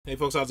Hey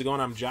folks, how's it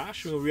going? I'm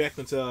Josh. We're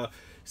reacting to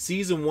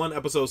Season 1,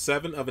 Episode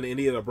 7 of An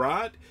Indian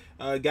Abroad.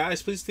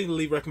 Guys, please continue to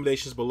leave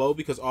recommendations below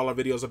because all our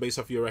videos are based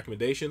off your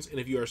recommendations. And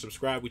if you are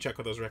subscribed, we check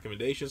out those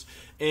recommendations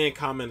and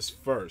comments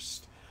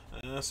first.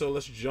 So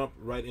let's jump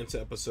right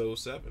into Episode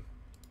 7.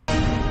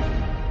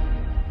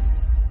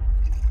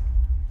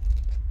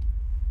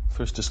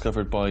 First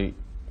discovered by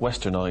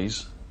Western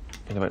eyes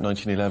in about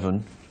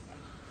 1911.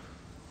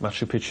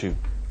 Machu Picchu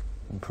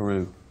in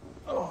Peru.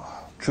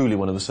 Truly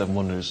one of the seven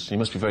wonders. You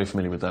must be very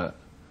familiar with that.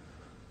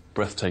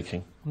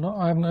 Breathtaking. No,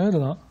 I haven't heard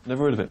of that.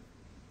 Never heard of it.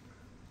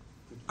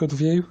 Good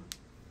view.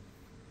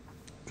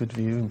 Good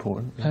view,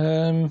 important.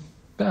 Yeah.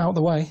 Bit out of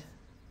the way.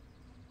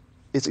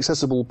 It's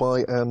accessible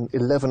by an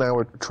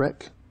 11-hour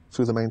trek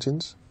through the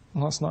mountains.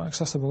 Well, that's not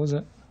accessible, is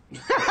it?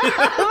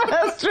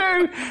 That's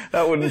true.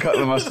 That wouldn't cut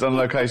the mustard on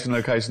location,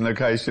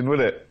 would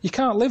it? You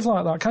can't live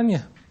like that, can you?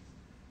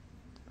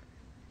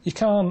 You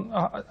can't.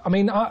 I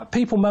mean,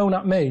 people moan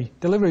at me.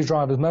 Delivery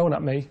drivers moan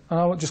at me,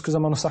 and just because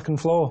I'm on a second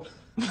floor.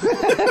 So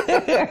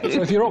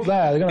if you're up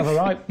there, they're going to have a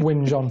right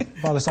whinge on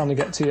by the time they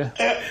get to you.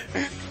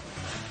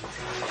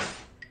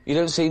 You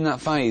don't seem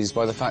that fazed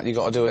by the fact you've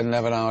got to do an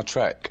 11-hour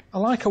trek. I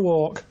like a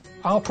walk.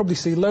 I'll probably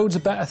see loads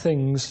of better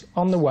things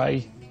on the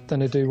way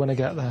than I do when I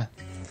get there.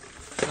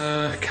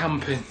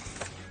 Camping.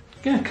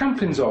 Yeah,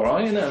 camping's all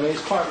right, isn't it? I mean,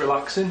 it's quite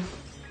relaxing.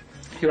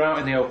 You're out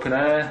in the open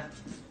air.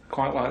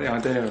 Quite like the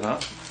idea of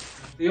that.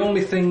 The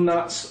only thing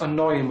that's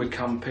annoying with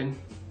camping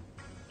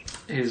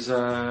is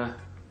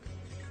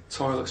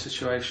toilet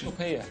situation. Up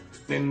here?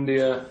 In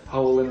India,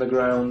 hole in the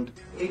ground.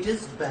 It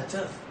is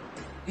better.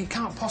 It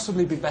can't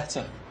possibly be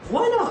better.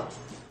 Why not?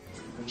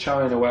 In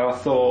China, where I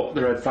thought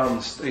they're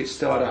advanced, it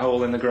still had a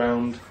hole in the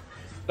ground.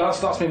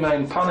 That's my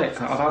main panic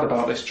that I've had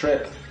about this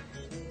trip.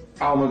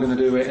 How am I going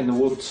to do it in the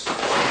woods?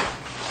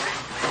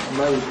 I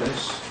made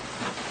this.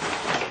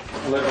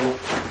 A little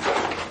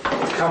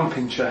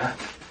camping chair.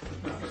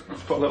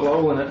 Just put a little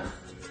hole in it.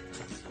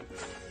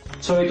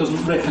 So it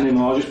doesn't rip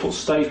anymore, I just put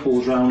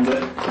staples around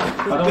it.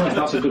 I don't know if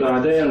that's a good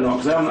idea or not,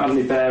 because I haven't had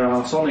any bare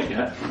arse on it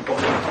yet.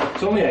 But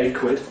it's only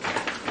 £8.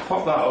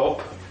 Pop that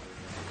up.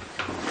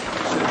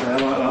 Sit there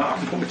like that. I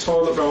can put my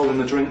toilet roll in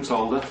the drinks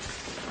holder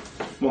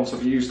once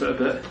I've used it a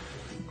bit.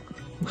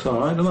 Looks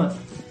alright, doesn't it?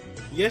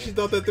 Yeah, she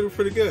thought that through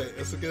pretty good.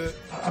 That's a good...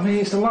 I mean,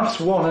 it's the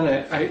last one,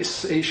 isn't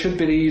it? It should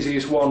be the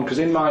easiest one, because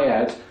in my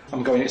head,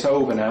 I'm going, it's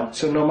over now.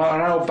 So no matter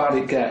how bad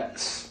it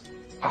gets,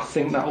 I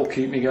think that'll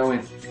keep me going.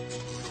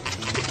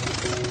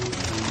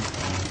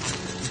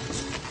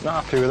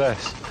 Not happy with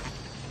this.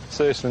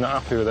 Seriously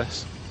not happy with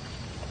this.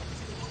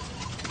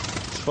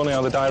 It's funny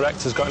how the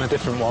director's got in a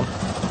different one.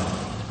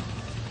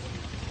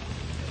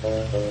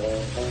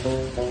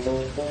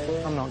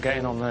 I'm not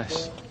getting on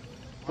this.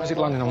 Why is it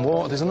landing on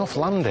water? There's enough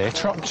land here.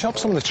 Chop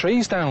some of the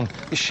trees down.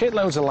 There's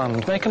shitloads of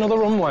land. Make another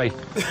runway.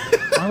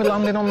 Why are we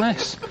landing on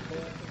this?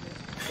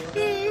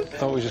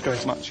 Thought we were just going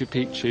to Machu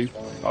Picchu.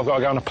 I've got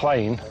to go on a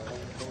plane.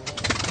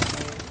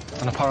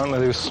 And apparently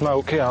there was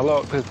smoke. Here,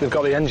 look, they've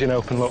got the engine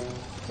open, look.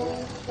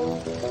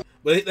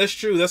 But that's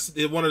true. That's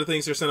one of the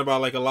things they're saying about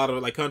like a lot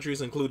of like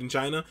countries, including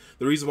China.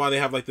 The reason why they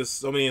have like this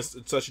so many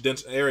such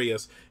dense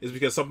areas is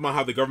because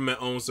somehow the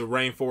government owns the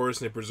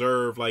rainforest and they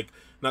preserve like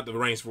not the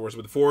rainforest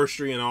but the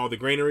forestry and all the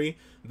greenery.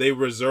 They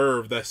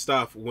reserve that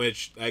stuff,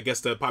 which I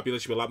guess the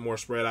population will be a lot more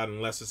spread out and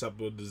less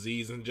susceptible to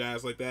disease and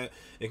jazz like that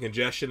and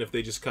congestion if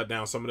they just cut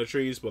down some of the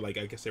trees. But like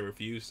I guess they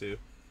refuse to.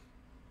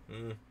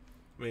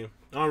 I mean,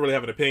 I don't really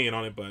have an opinion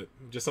on it, but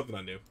just something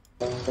I knew.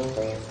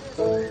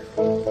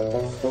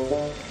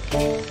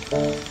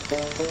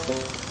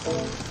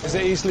 Is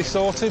it easily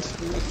sorted?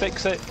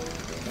 Fix it?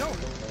 No.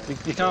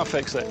 You can't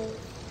fix it?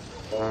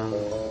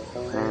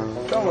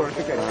 Don't worry, it's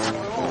okay.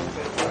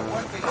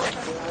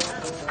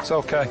 It's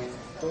okay.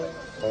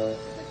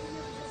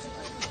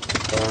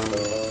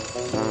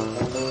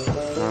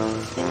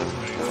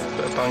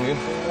 Bit of banging.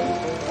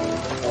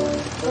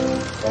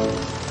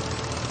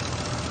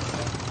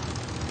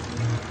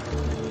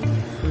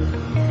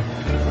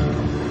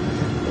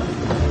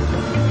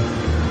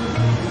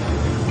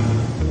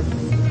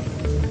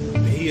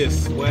 He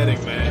is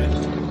sweating,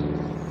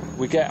 man.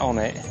 We get on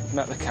it,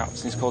 met the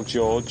captain, he's called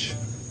George,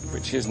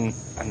 which isn't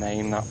a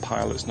name that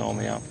pilots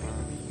normally have.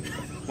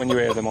 When you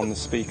hear them on the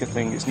speaker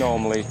thing, it's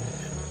normally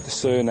the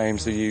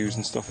surnames they use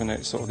and stuff in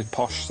it, sort of the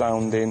posh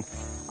sounding.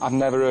 I've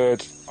never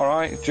heard, all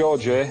right,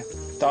 George here,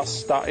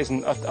 that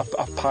isn't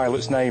a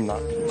pilot's name,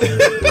 that.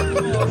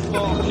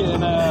 Fucking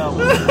hell.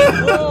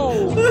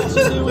 Whoa, what's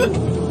he doing?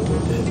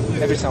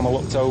 Every time I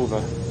looked over,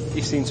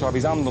 he seemed to have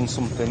his hand on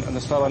something and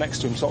this fella next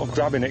to him sort of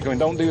grabbing it, going,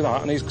 don't do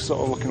that, and he's sort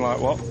of looking like,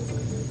 what?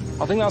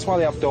 I think that's why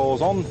they have doors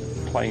on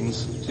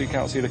planes, so you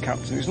can't see the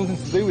captain. It's nothing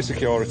to do with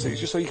security, it's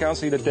just so you can't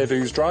see the div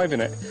who's driving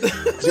it.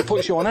 Because it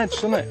puts you on edge,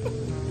 doesn't it?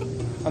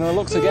 And then I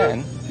looked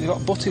again, he's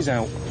got butties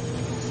out.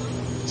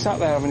 He sat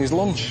there having his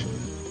lunch.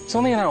 It's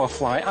only an hour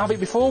flight, have it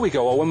before we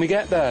go or when we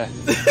get there.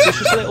 It's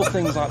just little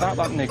things like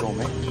that niggle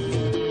me.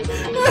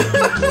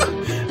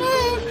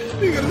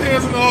 He got his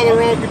hands on all the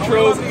wrong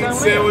controls, eating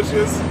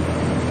sandwiches.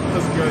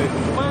 That's great.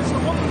 Where's the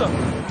wonder?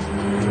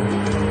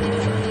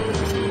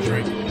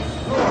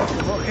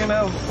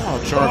 smell.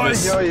 Oh,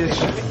 Jarvis. Oh, You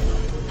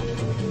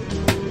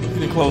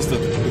didn't close the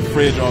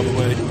fridge all the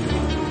way.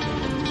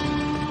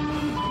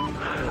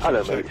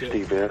 Hello, mate. It's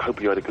Steve here.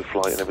 Hope you had a good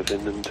flight and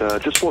everything. And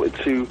just wanted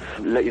to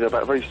let you know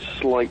about a very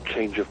slight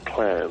change of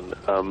plan.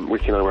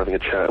 Ricky and I were having a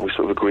chat, and we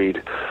sort of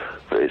agreed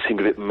that it seemed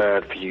a bit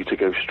mad for you to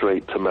go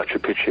straight to Machu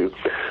Picchu.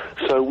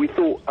 So we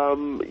thought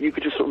you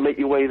could just sort of make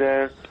your way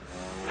there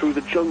through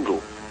the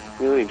jungle.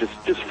 You know what I mean?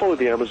 Just follow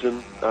the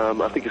Amazon.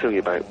 I think it's only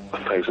about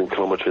 1,000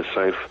 kilometres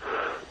south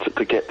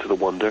to get to the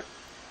wonder.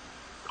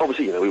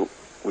 Obviously, you know,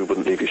 we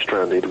wouldn't leave you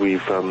stranded.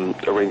 We've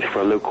arranged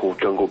for a local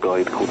jungle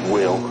guide called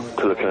Will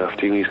to look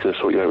after you. He's going to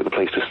sort you out with a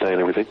place to stay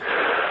and everything.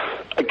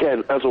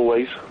 Again, as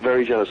always,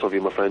 very jealous of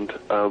you, my friend.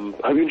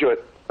 Hope you enjoy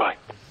it. Bye.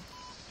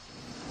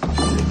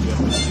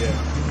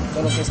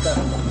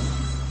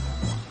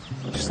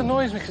 It just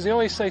annoys me because they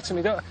always say to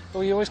me,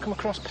 "Oh, you always come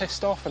across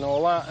pissed off and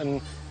all that,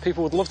 and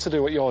people would love to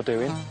do what you're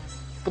doing,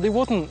 but they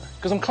wouldn't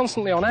because I'm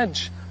constantly on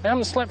edge. I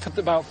haven't slept for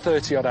about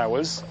 30-odd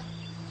hours."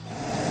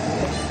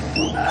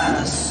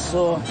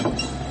 So,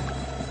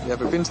 you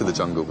ever been to the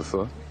jungle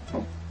before?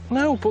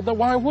 No, but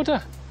why would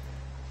I?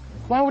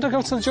 Why would I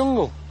go to the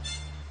jungle?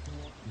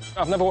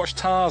 I've never watched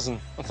Tarzan.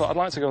 I thought I'd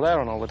like to go there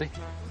on holiday.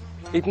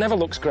 It never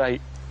looks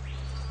great.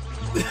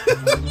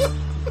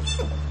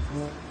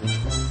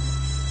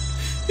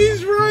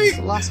 He's right. It's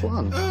the last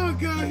one. Oh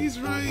God, he's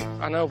right.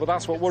 I know, but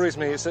that's what worries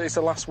me. It's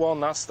the last one.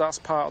 That's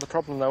part of the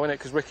problem, though, isn't it?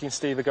 Because Ricky and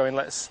Steve are going,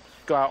 let's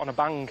go out on a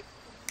bang.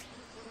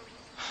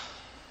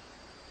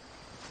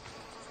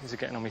 These are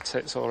getting on my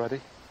tits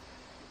already.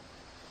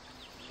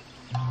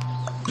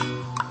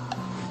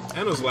 And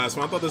it was the last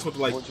one. I thought this was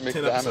like 10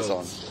 episodes.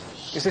 Amazon?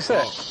 Is this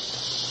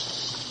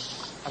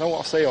it? I don't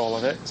want to see all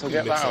of it, so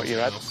get that out of your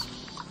head.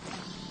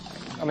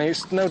 I mean,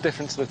 it's no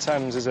different to the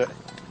Thames, is it?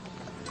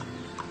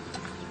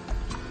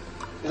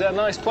 Is it a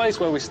nice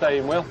place where we stay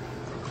in, Will?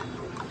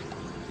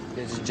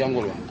 It's a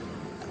jungle one.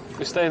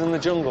 We stayed in the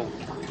jungle.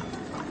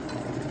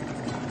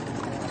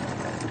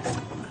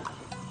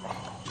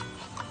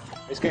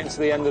 It's getting to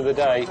the end of the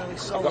day.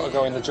 I've got to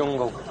go in the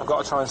jungle. I've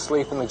got to try and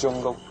sleep in the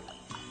jungle.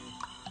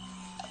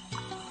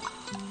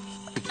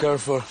 Be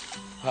careful.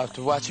 You have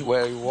to watch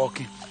where you're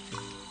walking.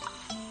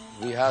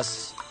 We have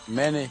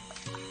many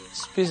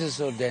species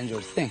of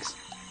dangerous things.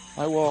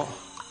 Like what?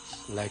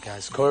 Like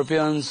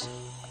scorpions,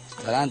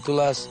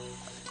 tarantulas,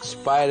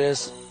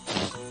 spiders,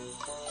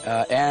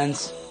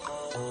 ants.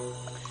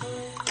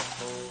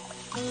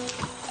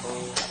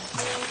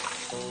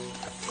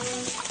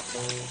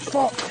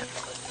 Fuck!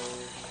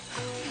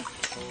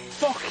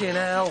 Fucking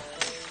hell!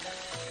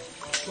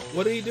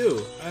 What did he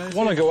do? I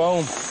want to go home.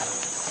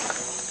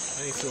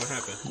 I ain't sure what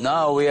happened.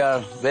 Now we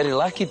are very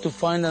lucky to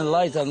find a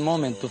light at the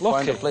moment, to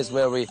find a place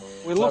where we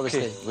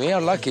lucky. We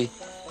are lucky.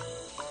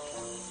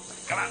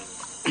 Come on.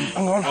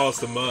 Hang on. Oh, it's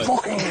the mud.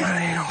 Fucking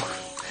hell.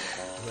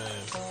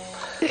 Man.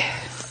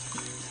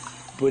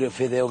 Put your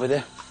feet over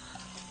there.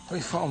 Put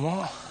your foot on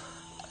what?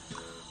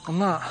 On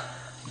that?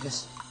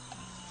 Yes.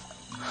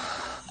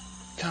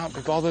 Can't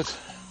be bothered.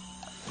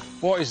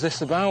 What is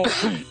this about?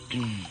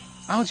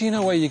 How do you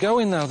know where you're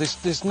going now?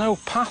 There's no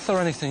path or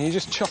anything. You're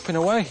just chopping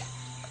away.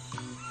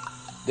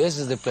 This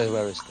is the place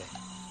where we stay.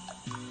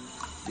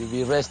 We'll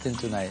be resting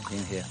tonight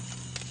in here.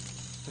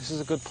 This is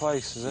a good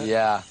place, is it?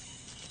 Yeah.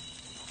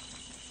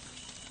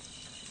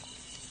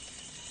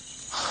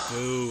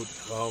 Dude,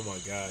 oh my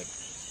God.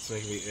 It's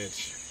making me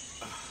itch.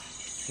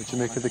 What'd you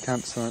make of the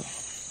campsite?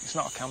 It's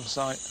not a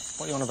campsite.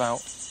 What are you on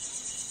about?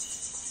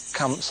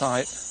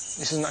 Campsite.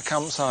 This isn't a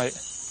campsite.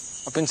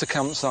 I've been to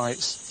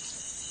campsites.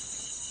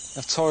 They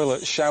have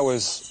toilets,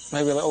 showers,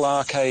 maybe a little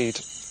arcade.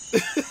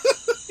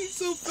 He's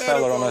so fed up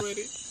Fella on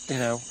already.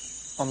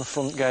 on the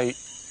front gate,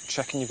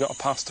 checking you've got a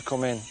pass to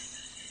come in.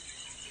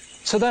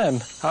 To them,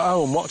 at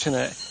home, watching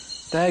it,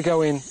 they're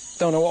going,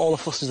 don't know what all the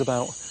fuss is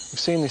about. We've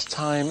seen this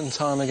time and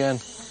time again.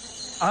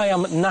 I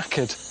am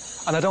knackered,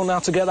 and I don't know how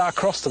to get that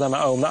across to them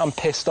at home, that I'm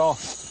pissed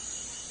off.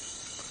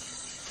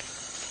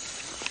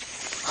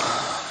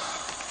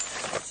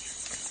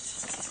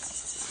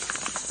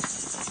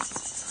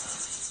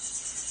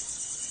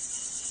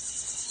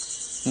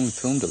 We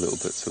filmed a little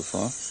bit so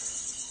far.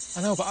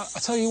 I know, but I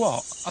tell you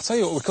what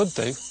we could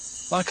do,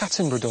 like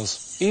Attenborough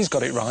does. He's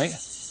got it right.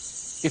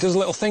 He does a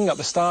little thing at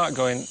the start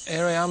going,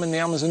 here I am in the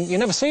Amazon. You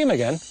never see him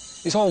again.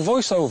 It's all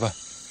voiceover.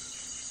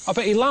 I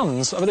bet he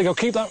lands. I bet they go,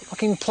 keep that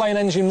fucking plane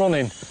engine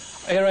running.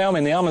 Here I am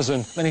in the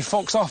Amazon. Then he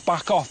fucks off,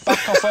 back off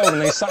home, and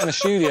then he's sat in the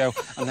studio,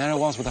 and there I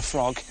was with a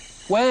frog.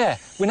 Where?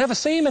 We never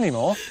see him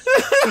anymore.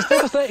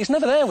 He's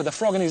never there with a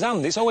frog in his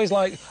hand. It's always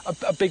like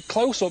a big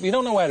close-up. You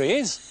don't know where he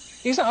is.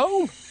 He's at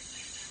home.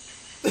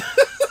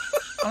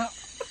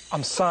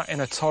 I'm sat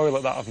in a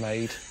toilet that I've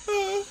made.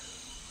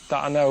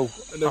 That I know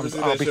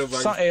I'll be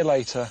sat here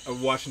later,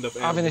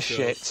 having a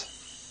shit,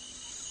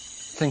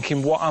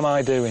 thinking, what am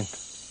I doing?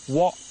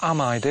 What am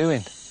I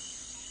doing?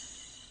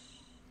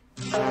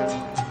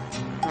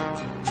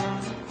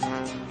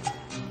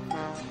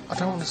 I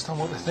don't understand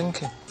what they're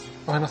thinking.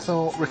 I mean, I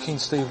thought Ricky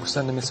and Steve were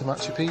sending me to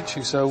Machu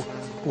Picchu, so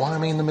why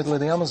am I in the middle of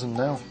the Amazon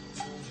now?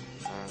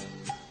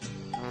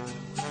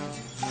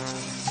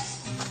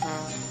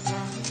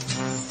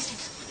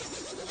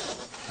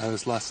 How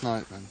was last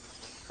night, then?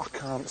 I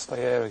can't stay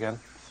here again.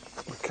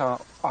 I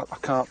can't.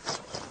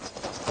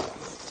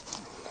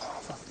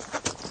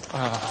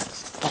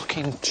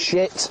 Fucking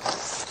shit.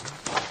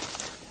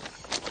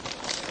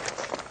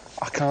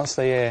 I can't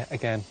stay here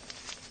again.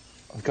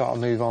 I've got to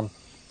move on.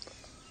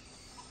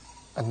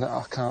 And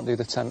I can't do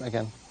the tent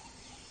again.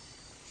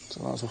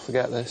 So I might as well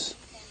forget this.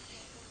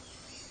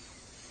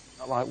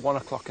 At like 1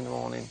 o'clock in the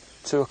morning,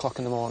 2 o'clock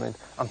in the morning,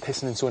 I'm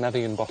pissing into an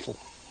Evian bottle.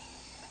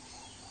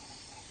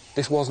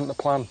 This wasn't the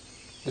plan.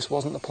 This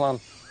wasn't the plan.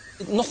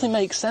 Nothing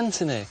makes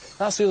sense in here.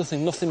 That's the other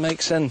thing, nothing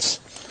makes sense.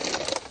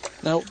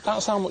 Now,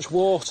 that's how much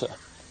water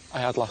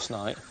I had last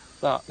night.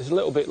 There's a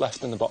little bit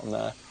left in the bottom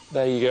there.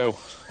 There you go.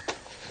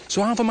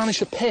 So how have I managed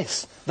to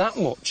piss that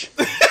much?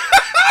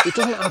 It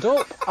doesn't add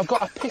up.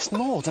 I've pissed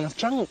more than I've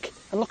drank.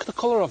 And look at the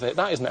colour of it.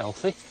 That isn't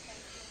healthy.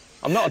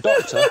 I'm not a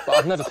doctor, but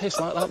I've never pissed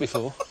like that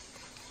before.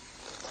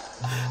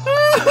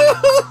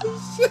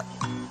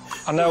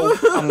 I know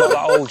I'm not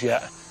that old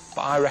yet,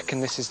 but I reckon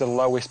this is the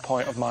lowest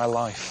point of my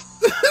life.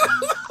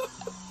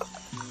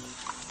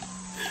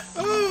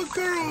 Oh,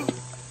 girl.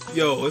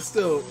 Yo, it's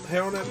still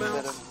hair on that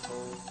mouse?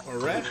 Or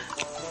rat?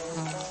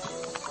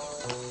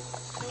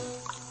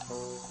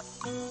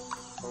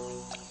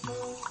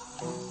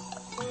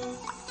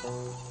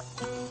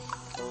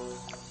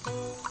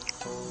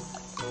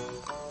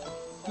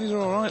 These are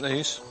alright,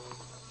 these.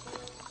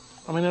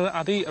 I mean,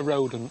 I'd eat a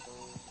rodent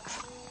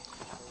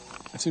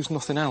if there was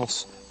nothing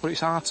else, but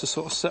it's hard to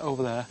sort of sit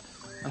over there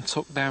and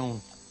tuck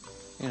down,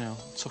 you know,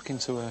 tuck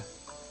into a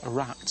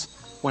rat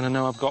when I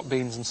know I've got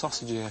beans and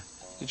sausage here.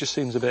 It just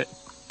seems a bit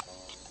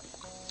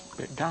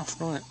daft,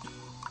 doesn't it?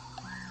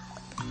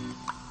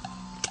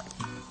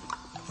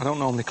 I don't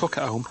normally cook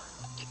at home.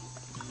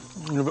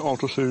 I'm a bit odd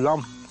to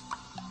Suzanne.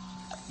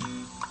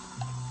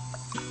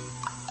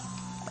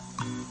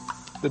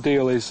 The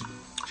deal is,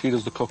 she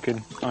does the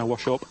cooking, I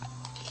wash up.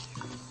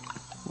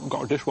 I've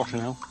got a dishwasher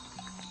now,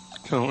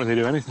 so I don't really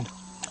do anything.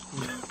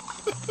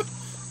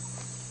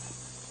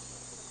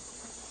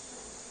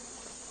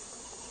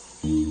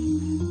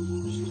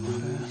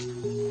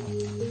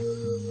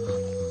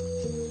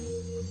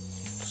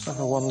 Just have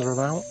a wander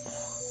about.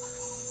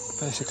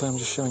 Basically, I'm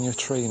just showing you a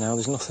tree now.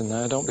 There's nothing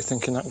there. Don't be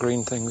thinking that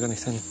green thing's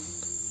anything.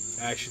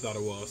 I actually thought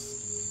it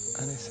was.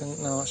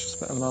 Anything? No, it's just a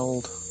bit of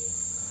mould.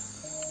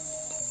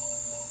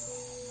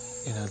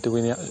 You know, do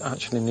we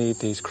actually need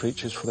these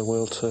creatures for the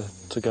world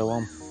to go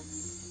on?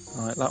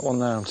 Right, that one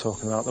there I'm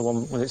talking about, the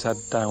one with its head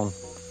down.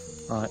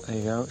 Right, there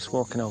you go, it's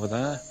walking over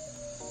there.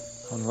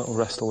 Having a little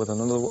wrestle with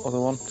another other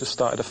one. Just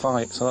started a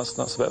fight, so that's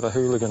a bit of a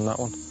hooligan, that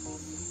one.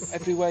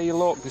 Everywhere you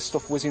look, there's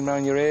stuff whizzing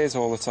around your ears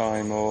all the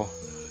time, or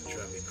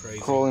Drive me crazy.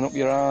 crawling up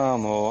your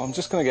arm, or I'm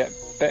just going to get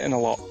bitten a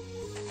lot.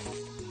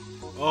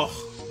 Oh.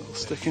 Little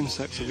stick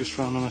insects I just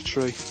found on a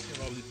tree.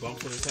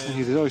 Bumping his head.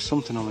 And there's always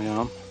something on my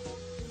arm.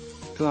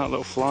 Look at that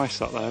little fly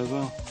sat there as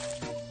well.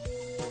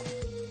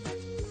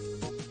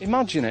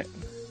 Imagine it.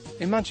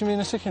 Imagine being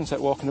a stick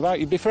insect walking about.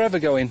 You'd be forever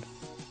going,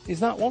 is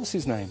that, what's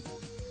his name?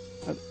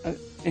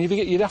 And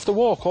you'd have to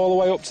walk all the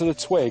way up to the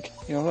twig.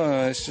 You know,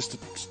 oh, it's just a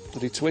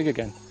bloody twig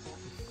again.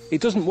 It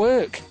doesn't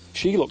work.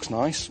 She looks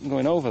nice. I'm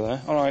going over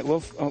there. All right,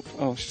 love. Oh,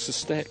 it's just a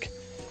stick.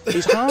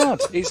 It's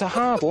hard. It's a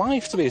hard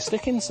life to be a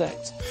stick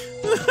insect.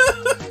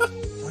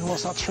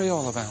 What's that tree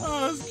all about?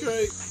 Oh, that's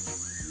great.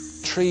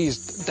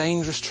 Trees,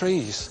 dangerous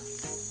trees.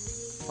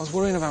 I was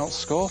worrying about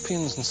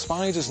scorpions and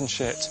spiders and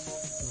shit.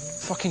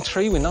 Fucking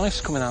tree with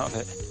knives coming out of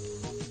it.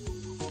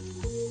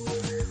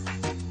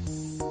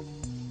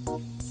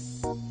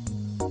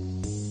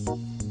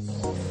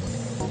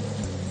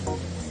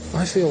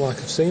 I feel like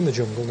I've seen the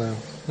jungle now.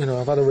 You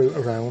know, I've had a route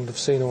around, I've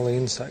seen all the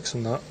insects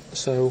and that,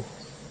 so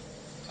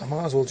I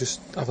might as well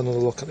just have another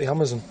look at the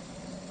Amazon.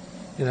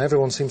 You know,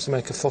 everyone seems to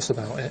make a fuss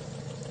about it,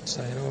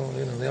 saying, oh,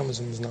 you know, the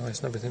Amazon's nice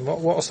and everything.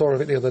 What I saw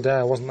of it the other day,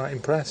 I wasn't that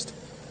impressed.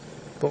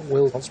 But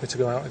Will wants me to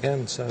go out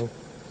again, so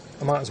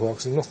I might as well,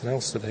 because there's nothing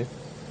else to do.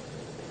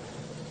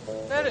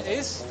 There it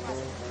is.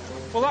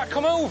 Will that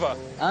come over?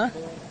 Huh?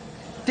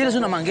 ¿Tienes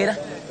una manguera?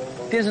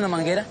 ¿Tienes una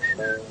manguera?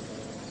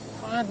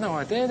 I had no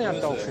idea they had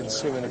dolphins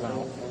swimming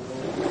about.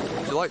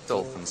 Do you like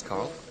dolphins,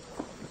 Carl?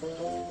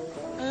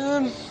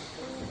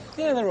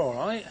 Yeah, they're all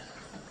right.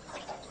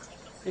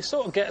 It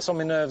sort of gets on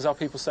my nerves how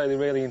people say they're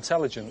really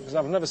intelligent, because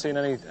I've never seen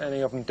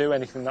any of them do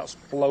anything that's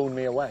blown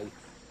me away.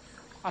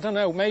 I don't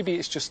know, maybe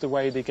it's just the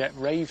way they get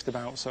raved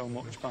about so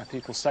much by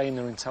people saying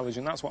they're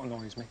intelligent. That's what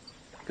annoys me,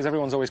 because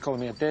everyone's always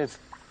calling me a div.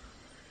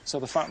 So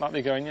the fact that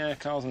they're going, yeah,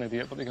 Carl's an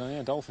idiot, but they're going,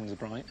 yeah, dolphins are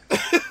bright.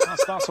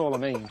 That's all I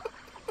mean.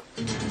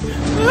 There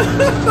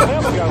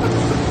we go.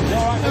 You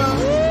all right now?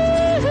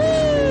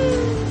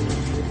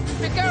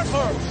 Be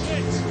careful!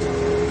 Shit!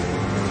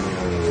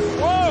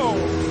 Whoa!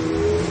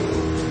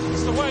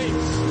 It's the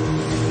waves.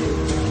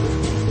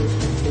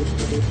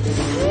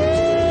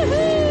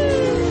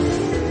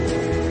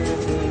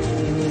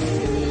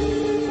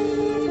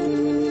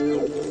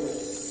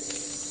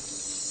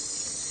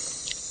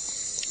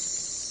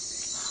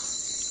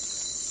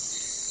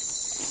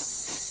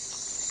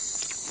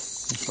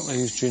 I've got to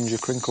use ginger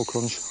crinkle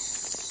crunch.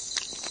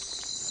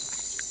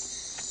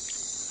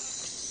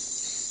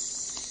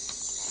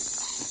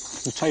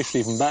 It tastes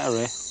even better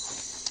here.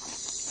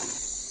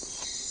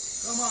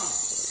 Come on.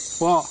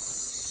 What?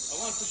 I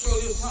want to show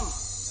you something.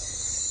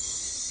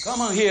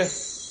 Come on here.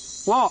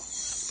 What?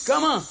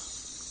 Come on.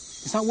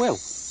 Is that Will?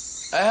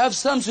 I have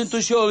something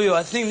to show you.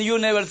 I think you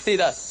never see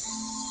that.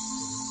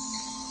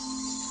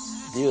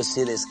 Do you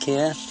see the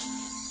skin?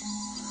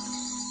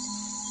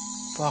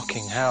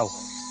 Fucking hell.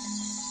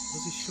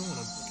 What's he showing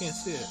him? I can't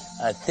see it.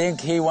 I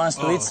think he wants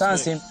to eat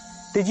something.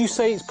 Did you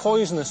say it's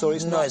poisonous or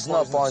it's not? No, it's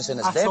not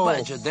poisonous. At all?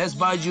 That's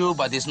by you,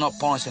 but it's not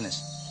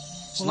poisonous.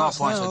 It's not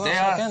poisonous.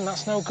 Again,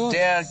 that's no good.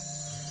 They're...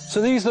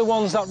 So these are the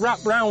ones that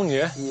wrap round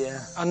you?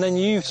 Yeah. And then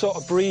you sort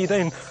of breathe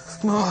in.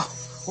 Oh,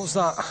 what's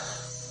that?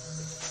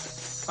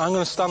 I'm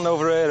going to stand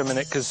over here a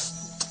minute, because...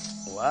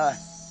 Why?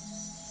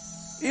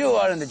 You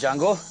are in the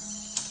jungle.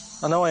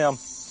 I know I am.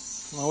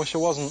 I wish I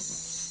wasn't.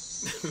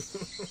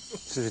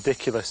 This is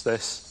ridiculous,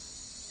 this.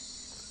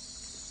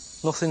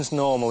 Nothing's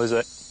normal, is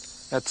it?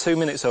 I had 2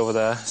 minutes over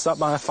there, sat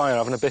by a fire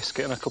having a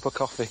biscuit and a cup of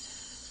coffee.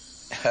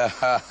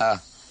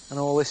 And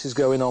all this is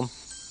going on.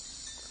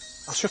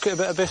 I shook it a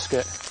bit of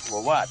biscuit.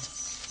 Well, what?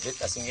 It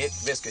doesn't eat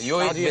biscuit. You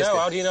How eat do you biscuit.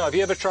 know? How do you know? Have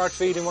you ever tried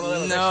feeding one of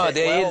them a No, biscuit?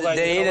 they Well,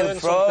 eat it learn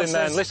frozen. something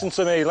then. Listen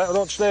to me.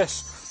 Watch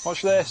this.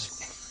 Watch this.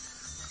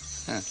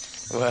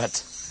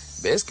 What?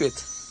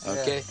 Biscuit?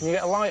 Okay. Yeah. Can you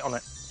get a light on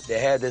it? The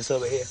head is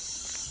over here.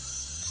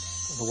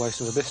 A waste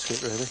of a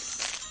biscuit, really.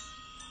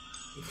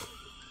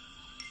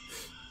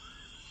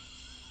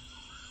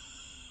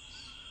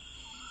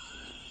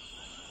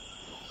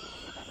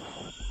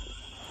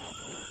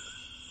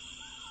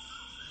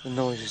 The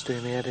noise is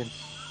doing me head in.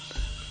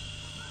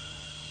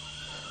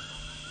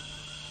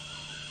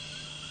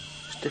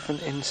 There's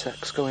different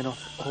insects going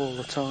off all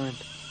the time.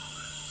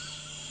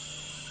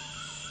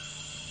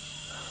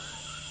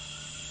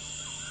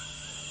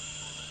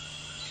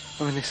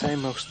 I mean, they say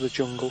most of the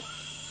jungle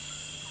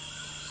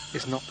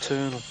is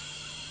nocturnal.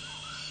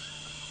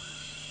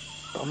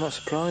 But I'm not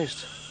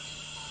surprised.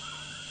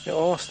 It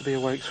all has to be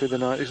awake through the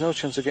night. There's no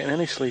chance of getting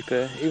any sleep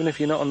here, even if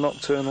you're not a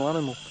nocturnal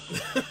animal.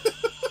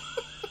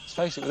 Let's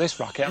face it, with this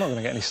racket, I'm not going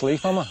to get any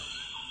sleep, am I?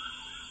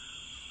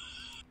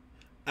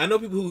 I know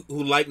people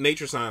who like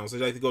nature sounds. They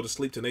like to go to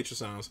sleep to nature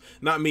sounds.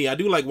 Not me. I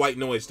do like white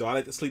noise, though. I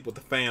like to sleep with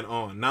the fan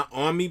on. Not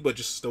on me, but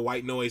just the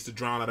white noise to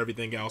drown out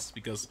everything else,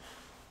 because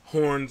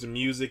horns and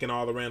music and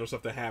all the random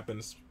stuff that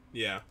happens.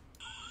 Yeah.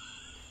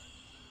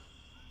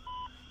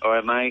 All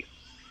right, mate.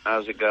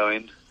 How's it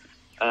going?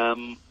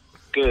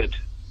 Good.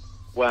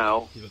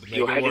 Well,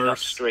 you're heading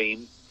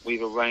upstream.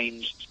 We've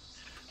arranged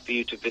for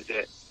you to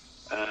visit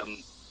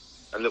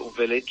a little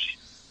village.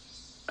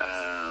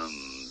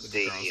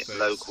 The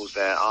locals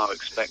there are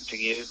expecting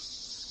you,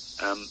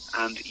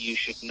 and you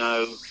should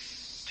know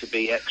to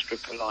be extra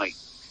polite,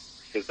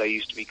 because they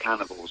used to be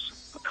cannibals.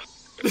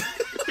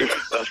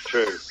 That's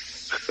true.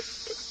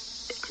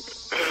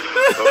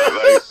 All right,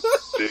 mate.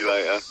 See you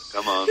later.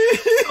 Come on.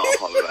 Not a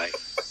holiday.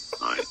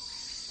 All right.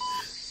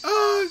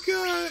 Oh,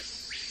 God.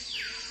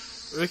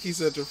 Ricky's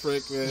such a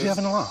frick, man. Is he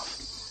having a laugh?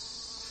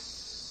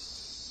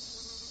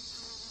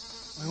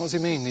 I mean, what does he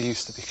mean they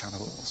used to be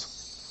cannibals?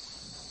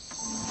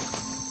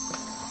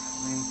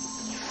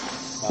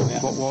 I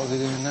mean, what are they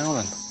doing now,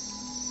 then?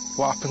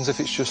 What happens if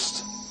it's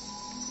just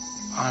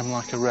I'm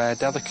like a rare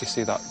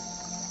delicacy that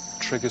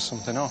triggers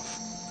something off?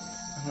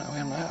 We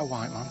haven't met a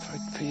white man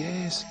for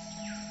years.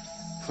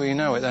 Before you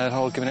know it, they're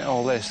all giving it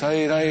all this.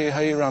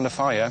 Hey, around a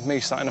fire, me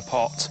sat in a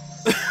pot.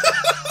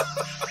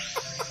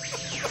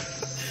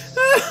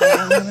 What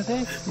am I going to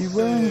do? You're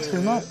worrying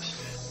too much.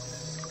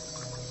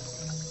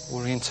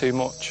 Worrying too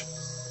much?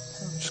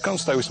 Just go and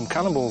stay with some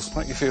cannibals,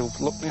 make you feel,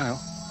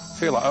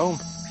 feel at home.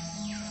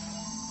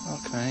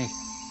 Okay.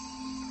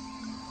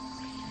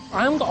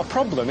 I haven't got a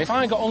problem. If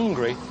I got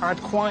hungry,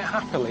 I'd quite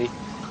happily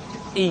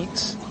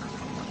eat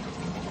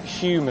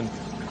human.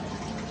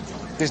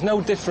 There's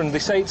no different. They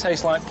say it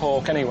tastes like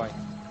pork anyway.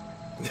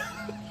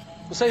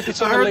 Well, say if they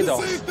took the lid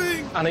off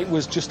and it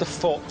was just a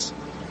foot,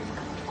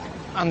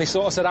 and they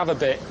sort of said, have a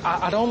bit,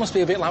 I'd almost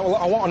be a bit like, well,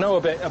 I want to know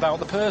a bit about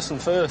the person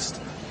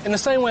first. In the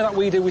same way that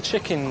we do with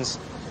chickens,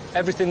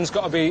 everything's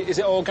got to be, is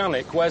it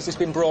organic? Where's this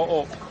been brought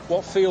up?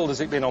 What field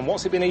has it been on?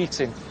 What's it been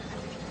eating?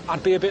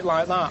 I'd be a bit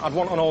like that. I'd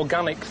want an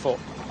organic foot.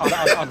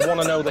 I'd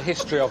want to know the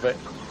history of it.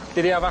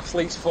 Did he have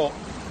athlete's foot?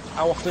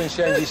 How often he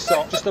changed his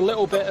sock? Just a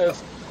little bit of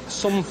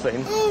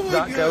something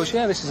that goes,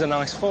 yeah, this is a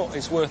nice foot.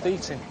 It's worth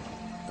eating.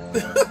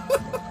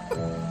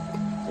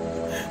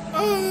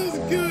 Oh, that's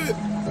good.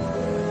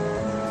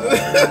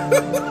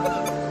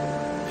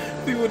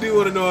 People do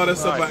want to know all that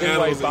stuff about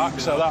animals. Way back,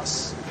 so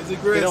that's... It's a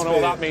great they don't know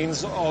what that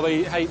means, or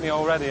they hate me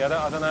already.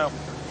 I don't know.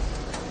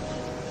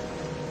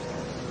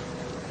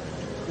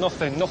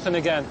 Nothing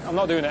again. I'm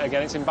not doing it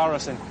again. It's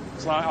embarrassing.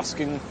 It's like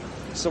asking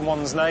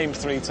someone's name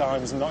 3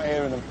 times and not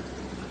hearing them.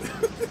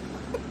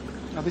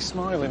 Are they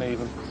smiling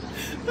even?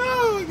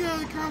 Oh my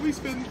God, can't be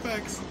spitting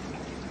facts.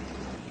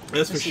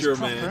 That's this for sure,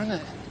 proper, man. Isn't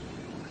it?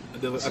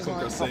 This is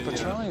like a proper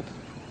tribe.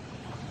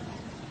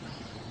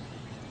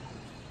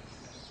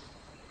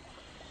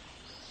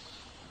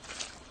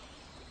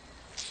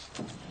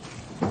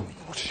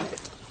 Oh shit!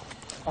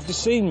 Have you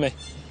seen me?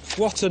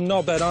 What a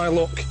knobhead I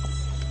look.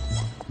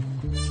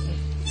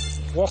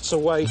 What a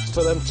way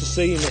for them to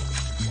see me.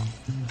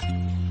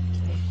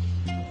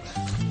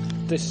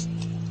 This...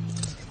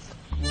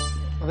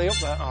 Are they up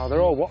there? Oh,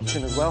 they're all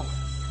watching as well.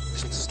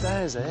 Some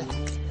stairs here.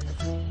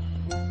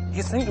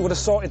 You'd think they would have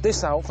sorted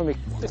this out for me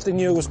if they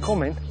knew I was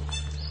coming.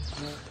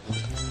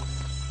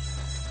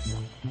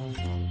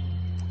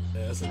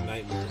 Yeah, that's a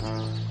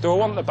nightmare. Do I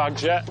want the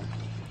bags yet?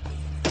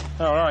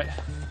 All right.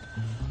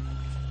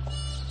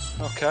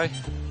 Okay.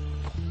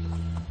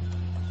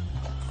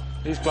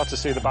 He's glad to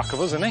see the back of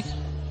us, isn't he?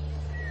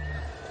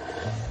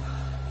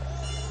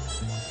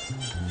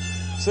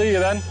 See you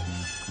then.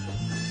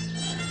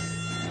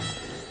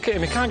 Look at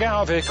him, he can't get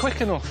out of here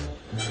quick enough.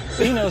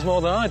 He knows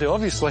more than I do,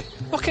 obviously.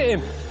 Look at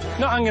him.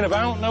 Not hanging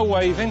about, no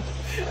waving.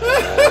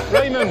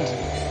 Raymond!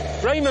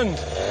 Raymond!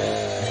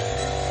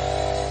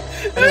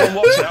 Anyone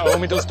watching at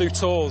home, he does do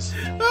tours.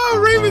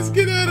 Oh, Raymond's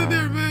get out of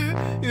there,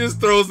 man. He just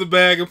throws the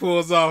bag and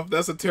pulls off.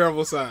 That's a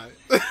terrible sign.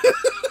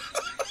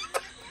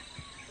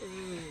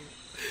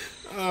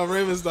 Oh,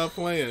 Raymond's not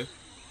playing.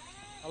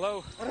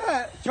 Hello.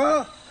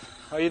 Joe.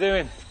 How you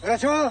doing?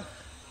 Joe.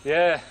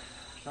 Yeah.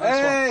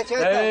 Nice one.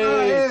 Hey.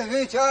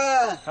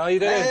 How you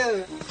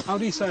doing? How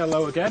do you say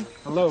hello again?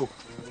 Hello.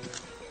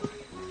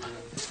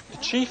 The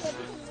chief?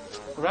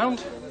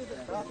 Around?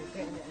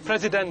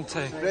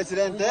 Presidente.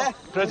 Presidente.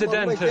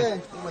 Presidente.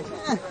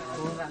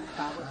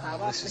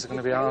 This is going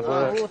to be hard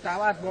work.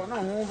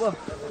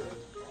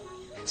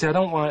 See, I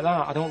don't like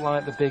that. I don't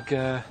like the big,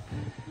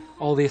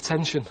 all the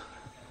attention.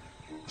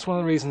 That's one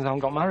of the reasons I haven't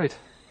got married.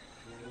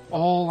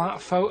 All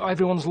that photo,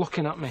 everyone's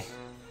looking at me.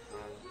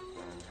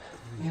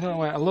 You don't know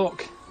where to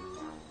look.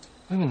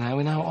 Women there,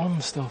 we're now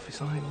on stuff.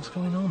 It's like, what's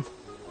going on?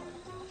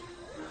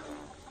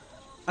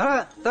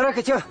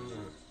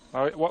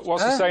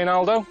 What's he saying,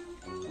 Aldo?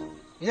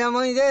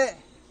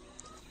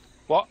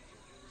 What?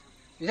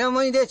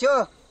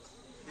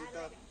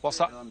 What's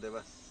that?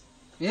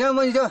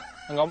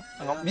 Hang on,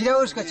 hang on.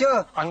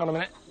 Hang on a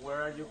minute.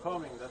 Where are you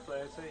coming? That's what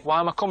I say. Why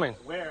am I coming?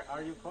 Where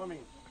are you coming?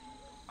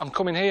 I'm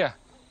coming here.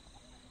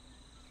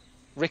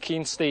 Ricky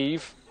and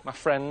Steve, my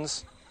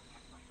friends,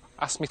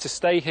 asked me to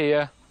stay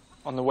here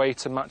on the way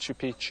to Machu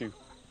Picchu.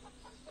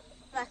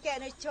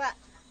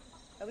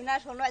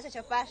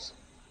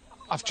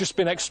 I've just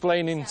been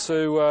explaining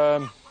to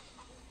a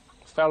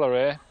fella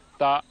here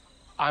that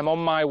I'm on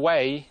my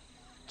way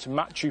to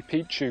Machu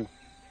Picchu.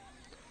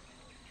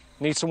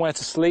 Need somewhere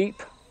to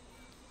sleep.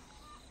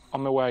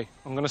 On my way.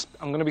 I'm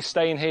gonna be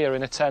staying here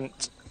in a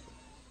tent.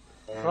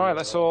 Right,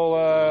 let's all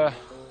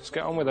let's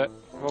get on with it.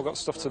 We've all got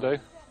stuff to do.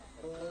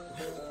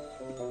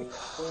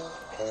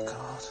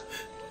 God.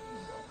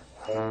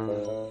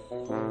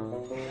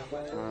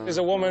 There's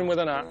a woman with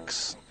an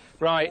axe.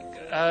 Right,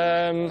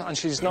 and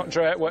she's not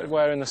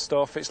wearing the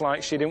stuff. It's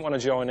like she didn't want to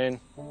join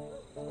in.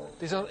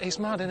 It's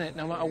mad, isn't it?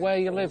 No matter where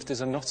you live, there's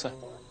a nutter.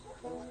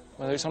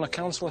 Whether it's on a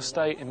council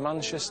estate in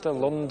Manchester,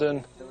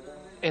 London,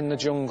 in the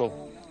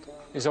jungle.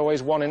 There's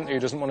always one who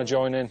doesn't want to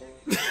join in.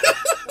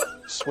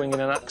 Swinging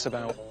an axe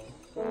about.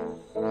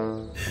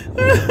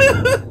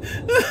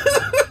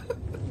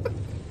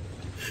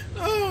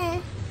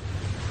 Oh.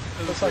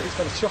 Looks like it's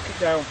going to chuck it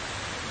down.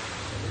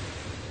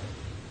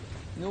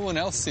 No one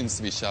else seems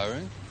to be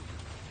showering.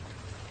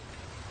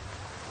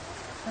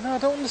 And I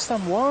don't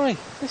understand why.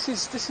 This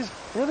is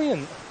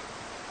brilliant.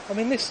 I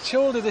mean,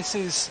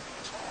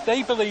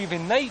 they believe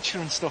in nature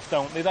and stuff,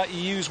 don't they? That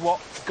you use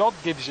what God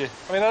gives you.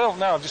 I mean, I don't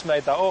know, I've just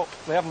made that up.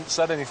 They haven't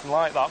said anything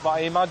like that, but I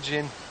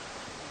imagine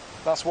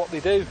that's what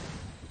they do.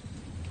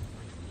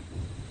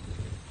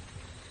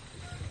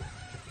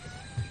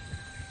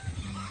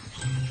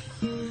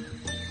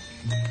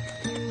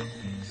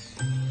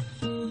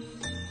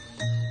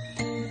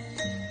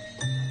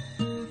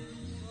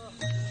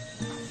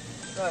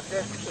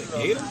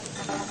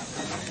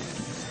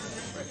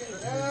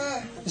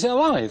 Is it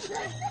alive?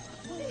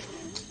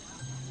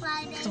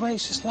 The way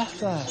it's just left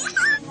there.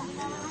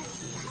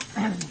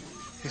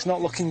 It's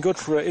not looking good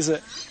for it, is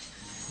it?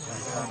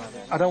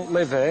 I don't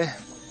live here,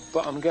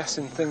 but I'm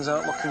guessing things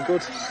aren't looking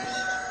good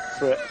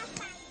for it.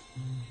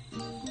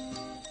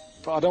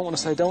 But I don't want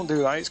to say don't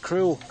do that, it's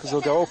cruel, because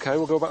they'll go, OK,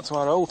 we'll go back to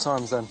our old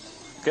times then.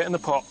 Get in the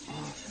pot.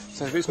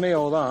 So if it's me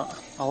or that,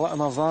 I'll let them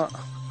have that.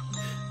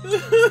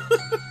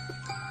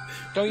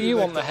 Don't you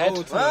want the head?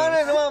 You'd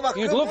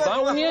love that,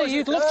 wouldn't you?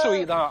 You'd love to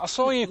eat that. I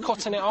saw you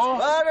cutting it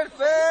off.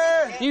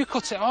 You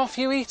cut it off,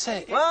 you eat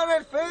it.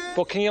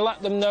 But can you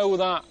let them know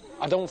that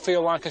I don't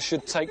feel like I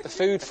should take the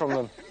food from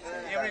them?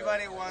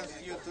 Everybody wants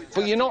you to...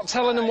 But you're not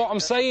telling them what I'm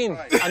saying.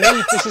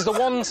 This is the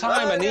one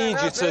time I need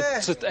you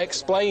to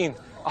explain.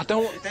 I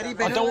don't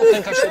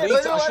think I should eat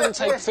it. I shouldn't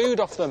take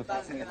food off them.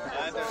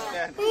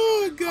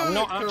 Oh, God. I'm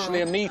not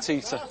actually a meat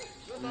eater.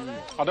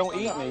 I don't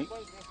eat meat.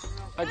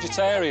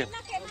 Vegetarian.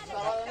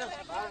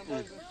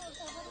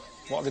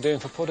 What are they doing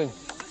for pudding?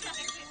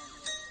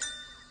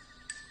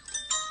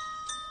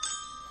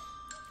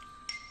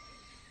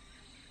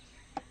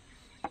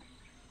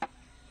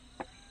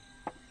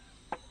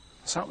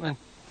 What's happening?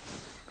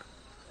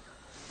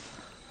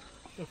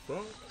 The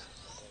frog?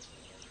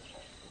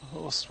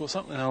 What's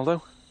happening,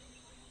 Aldo?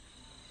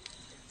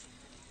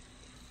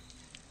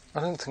 I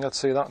didn't think I'd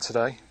see that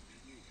today.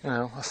 You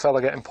know, a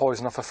fella getting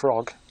poisoned off a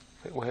frog.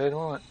 A bit weird,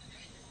 wasn't it?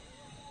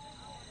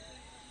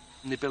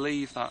 And they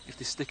believe that if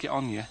they stick it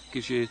on you, it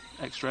gives you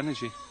extra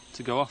energy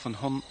to go off and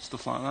hunt,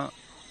 stuff like that.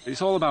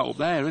 It's all about up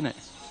there, isn't it?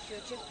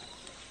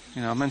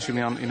 You know, I mentioned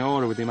my Auntie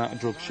Nora with the amount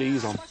of drugs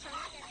she's on.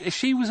 If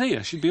she was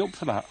here, she'd be up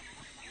for that.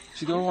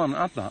 She'd go, on,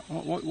 add that.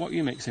 What are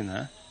you mixing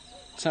there?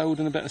 Toad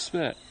and a bit of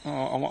spit. Oh,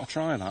 I want to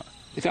try that.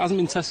 If it hasn't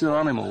been tested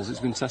on animals, it's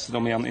been tested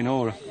on my Auntie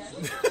Nora.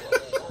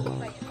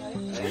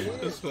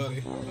 That's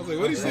funny. I was like,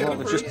 what are you saying?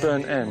 They've just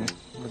burnt in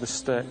with a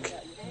stick.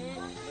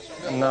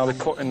 And now they're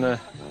putting the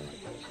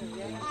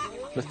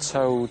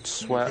toad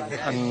sweat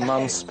and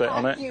man spit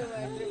on it.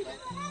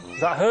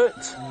 Does that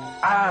hurt?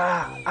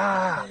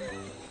 Ah!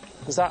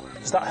 Does that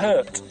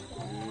hurt?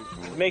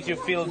 It makes you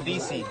feel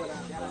dizzy.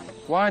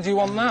 Why do you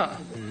want that?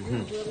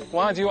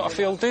 Why do you want to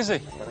feel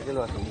dizzy?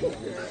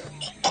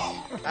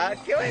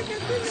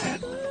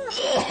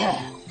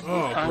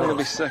 I'm going to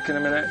be sick in a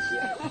minute.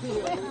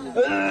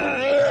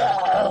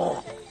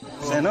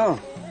 Zeno.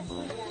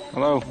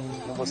 Hello.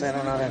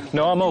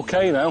 No, I'm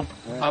okay now.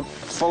 I'm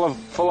full of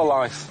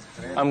life.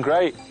 I'm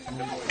great.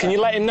 Can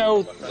you let him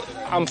know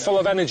I'm full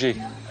of energy?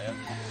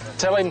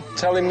 Tell him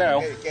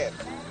now. I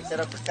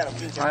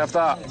have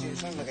that.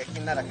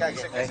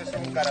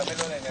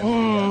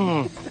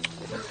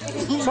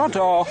 Sod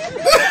off.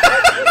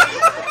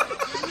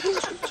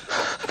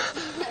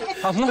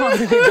 I'm not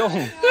really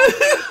done.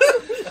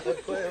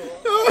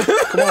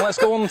 Come on, let's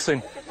go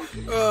hunting.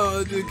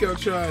 Oh, dude,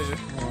 kept trying.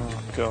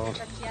 Oh,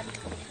 God.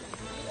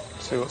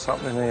 See what's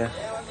happening here.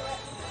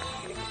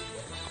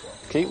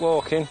 Keep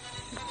walking.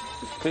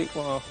 Keep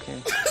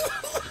walking.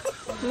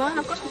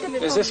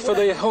 Is this for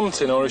the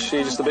hunting or is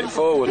she just a bit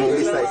forward?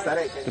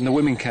 And the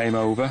women came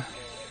over,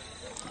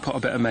 put a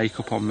bit of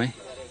makeup on me,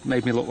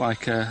 made me look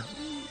like a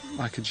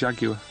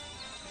jaguar.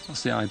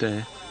 That's the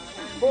idea.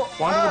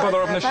 Why did we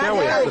bother having a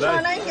shower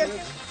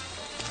yesterday?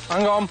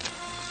 Hang on.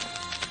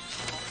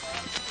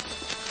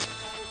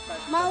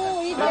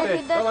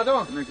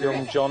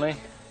 Young Johnny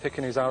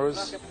picking his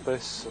arrows,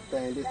 this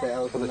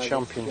for the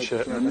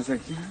championship.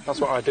 That's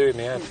what I do in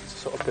my head, to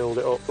sort of build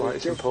it up like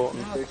it's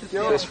important.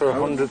 This for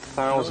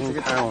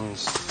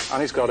 £100,000,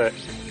 and he's got it.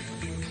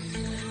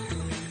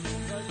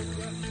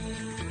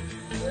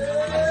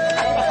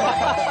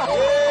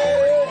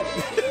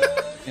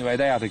 Anyway,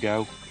 they had a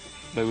go.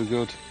 They were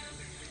good.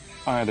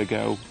 I had a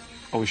go.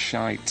 I was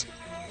shite.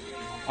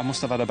 I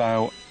must have had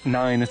about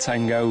 9 or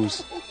 10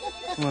 goes.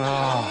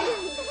 But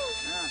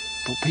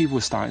people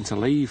were starting to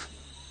leave.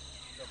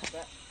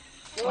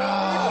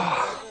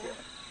 I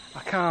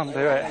can't do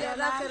it.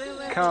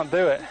 Can't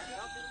do it.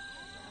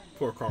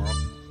 Poor Carl.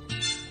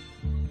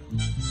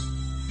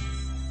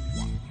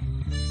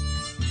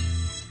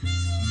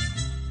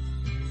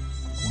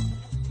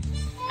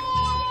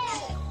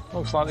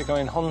 Looks like they're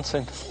going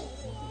hunting.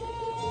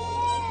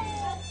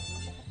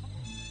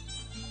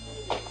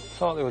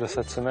 Thought they would have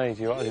said to me,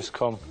 do you want to just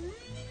come?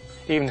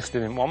 Even if they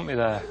didn't want me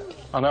there.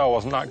 I know I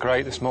wasn't that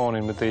great this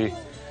morning with the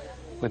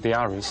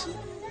arrows.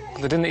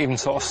 But they didn't even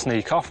sort of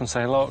sneak off and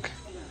say, look,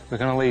 we're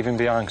going to leave him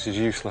behind because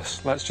he's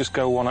useless. Let's just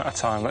go one at a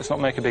time. Let's not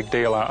make a big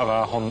deal out of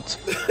our hunt.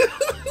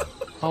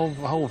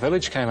 The whole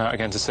village came out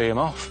again to see him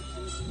off.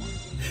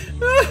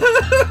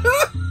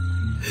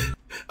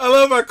 I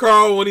love how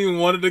Carl, when he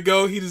wanted to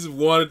go, he just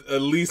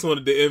at least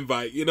wanted the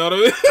invite. You know what I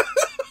mean?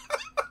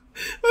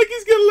 Like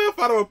he's getting left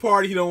out of a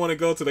party he don't want to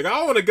go to. Like,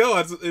 I want to go.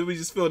 It would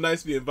just feel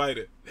nice to be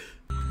invited.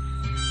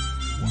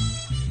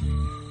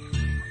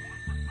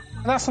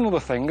 And that's another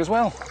thing as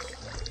well,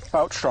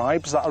 about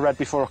tribes that I read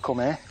before I come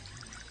here.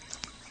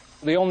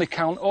 They only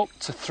count up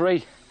to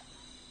 3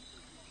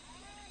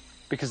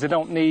 because they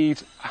don't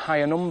need a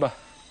higher number.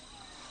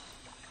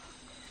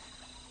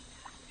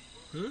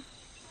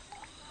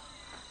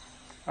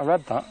 I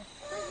read that.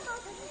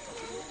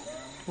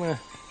 Yeah.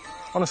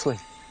 Honestly,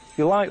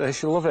 you like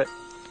this, you'll love it.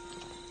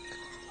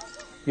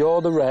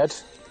 You're the red,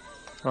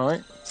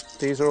 right?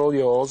 These are all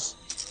yours.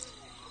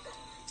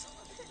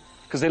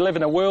 Because they live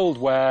in a world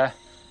where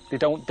they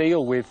don't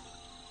deal with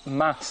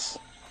mass.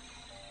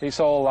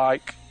 It's all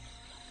like,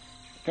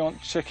 you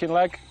want chicken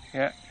leg?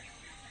 Yeah.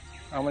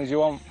 How many do you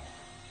want?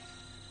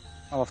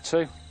 I'll have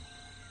 2.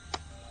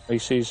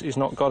 He's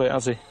not got it,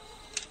 has he?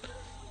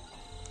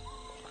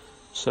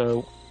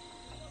 So,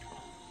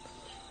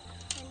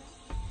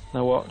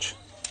 now watch.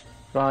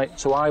 Right,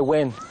 so I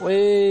win.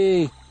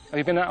 Whee! Have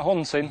you been out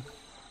hunting?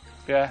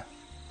 Yeah.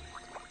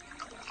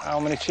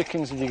 How many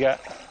chickens did you get?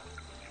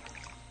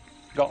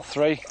 Got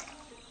 3.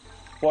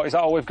 What, is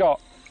that all we've got?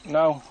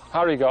 No,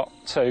 Harry got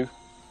 2.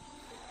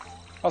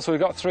 Oh, so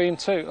we've got 3 and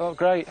 2. Oh,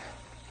 great.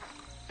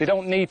 They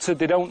don't need to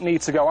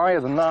go higher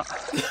than that.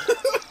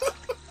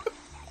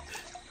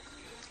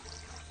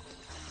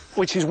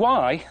 Which is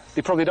why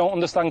they probably don't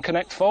understand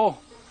Connect 4.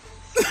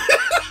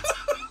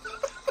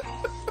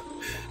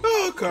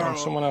 Oh, Carl.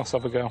 Someone else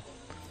have a go.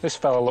 This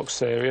fella looks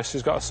serious.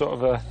 He's got a sort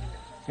of a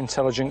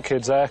intelligent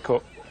kid's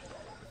haircut.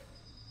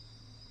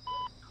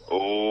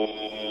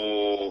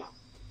 Oh.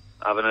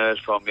 I haven't heard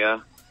from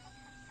you.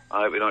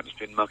 I hope you've not just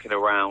been mucking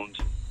around.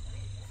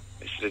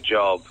 This is a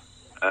job.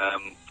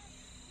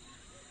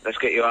 Let's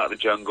get you out of the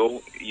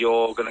jungle.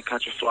 You're going to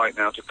catch a flight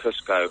now to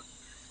Cusco.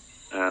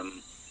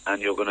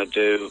 And you're going to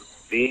do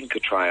the Inca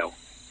Trail.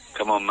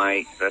 Come on,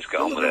 mate. Let's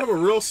get on with it. Have a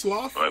real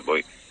sloth? All right,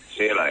 boy.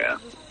 See you later.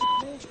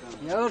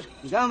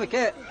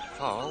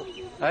 Carl?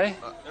 Hey?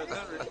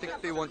 I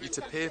think they want you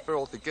to pay for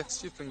all the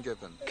gifts you've been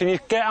given. Can you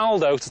get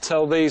Aldo to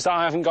tell these that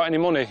I haven't got any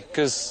money?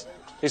 Because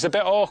he's a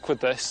bit awkward,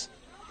 this.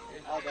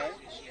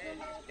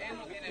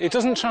 He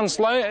doesn't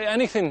translate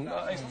anything.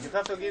 You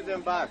have to give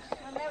them back.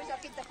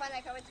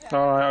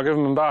 All right, I'll give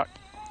them back.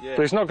 Yeah.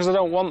 But it's not because I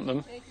don't want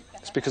them.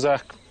 It's because I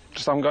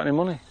just haven't got any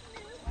money.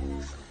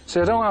 See,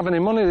 I don't have any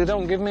money. They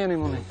don't give me any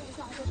money.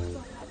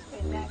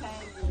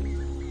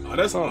 Oh,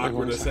 that's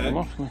awkward to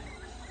say.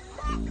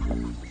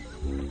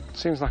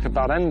 Seems like a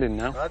bad ending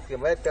now.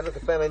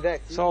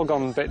 It's all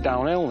gone a bit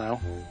downhill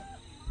now.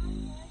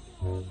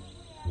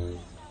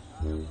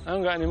 I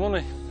haven't got any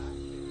money.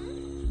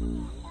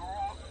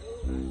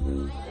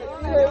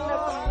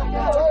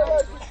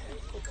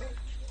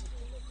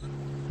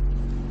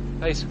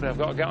 Basically, I've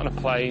got to get on a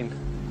plane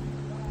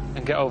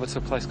and get over to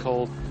a place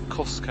called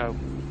Cusco.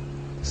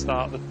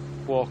 Start the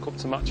walk up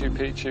to Machu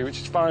Picchu,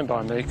 which is fine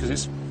by me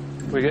because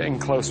we're getting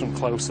closer and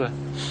closer.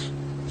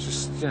 It's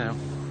just, you know,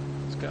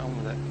 let's get on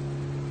with it.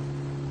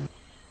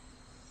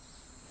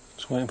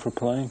 Just waiting for a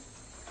plane.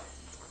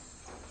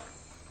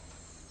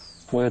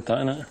 Weird that,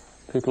 innit?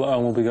 People at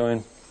home will be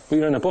going, well,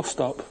 you're in a bus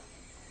stop.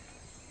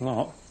 I'm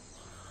not.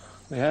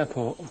 The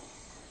airport.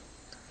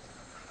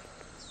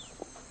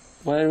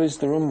 Where is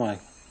the runway?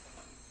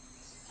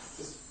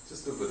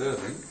 Just over there, I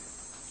think.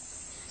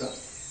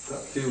 That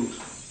field.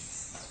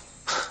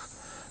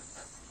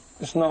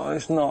 It's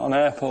not an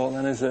airport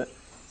then, is it?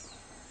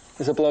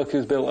 There's a bloke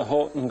who's built a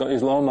hut and got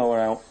his lawnmower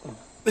out.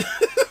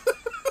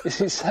 Is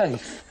it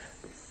safe?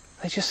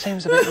 It just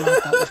seems a bit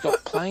mad that they've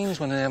got planes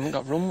when they haven't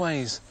got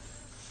runways.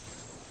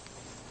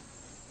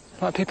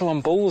 Like people on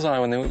Bullseye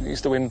when they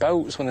used to win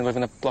boats when they live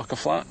in a block of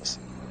flats.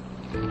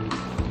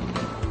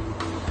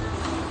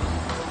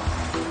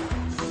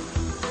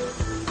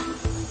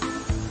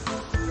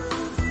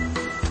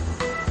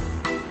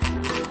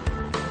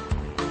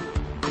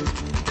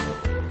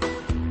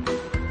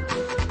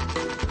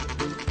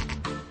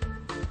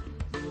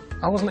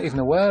 I wasn't even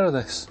aware of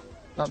this,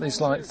 that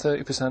there's like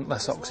 30%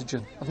 less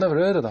oxygen. I've never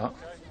heard of that.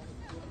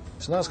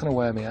 So that's going to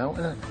wear me out,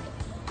 isn't it?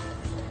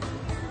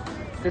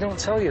 They don't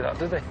tell you that,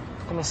 do they?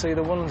 Come and see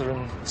the wonder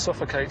and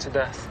suffocate to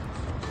death.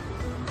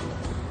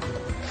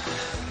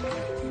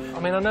 I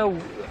mean, I know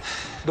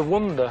the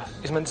wonder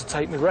is meant to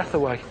take my breath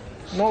away.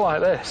 Not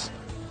like this.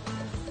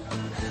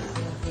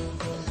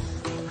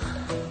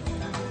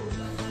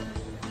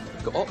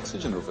 You've got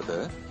oxygen over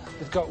there.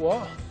 They've got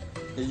what?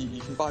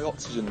 You can buy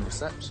oxygen in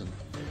reception.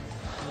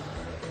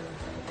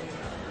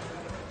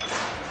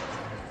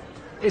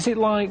 Is it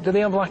like, do they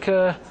have like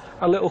a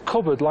little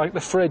cupboard like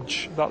the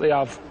fridge that they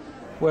have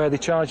where they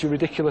charge you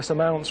ridiculous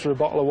amounts for a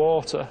bottle of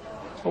water?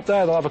 Up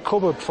there they'll have a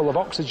cupboard full of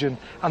oxygen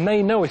and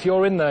they know if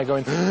you're in there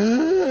going,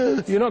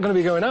 you're not going to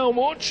be going, how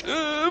much?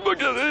 You're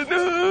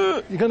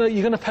going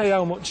to pay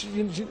how much?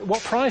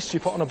 What price do you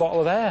put on a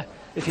bottle of air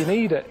if you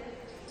need it?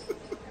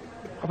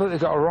 I bet they've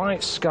got a right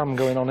scam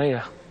going on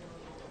here.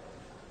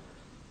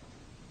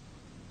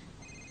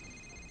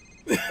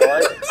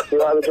 Right,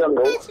 you out of the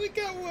jungle?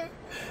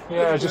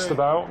 Yeah, just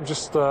about.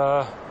 Just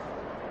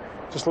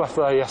left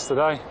there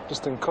yesterday,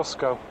 just in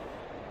Cusco.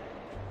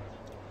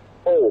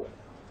 Oh.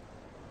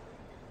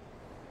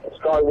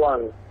 Sky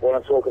One,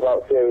 want to talk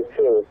about Series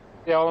 2?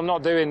 Yeah, well, I'm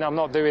not doing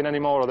any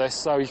more of this,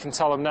 so you can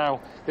tell them now.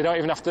 They don't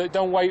even have to,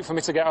 don't wait for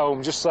me to get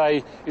home, just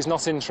say he's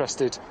not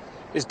interested.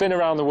 He's been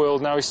around the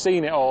world now, he's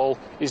seen it all,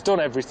 he's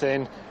done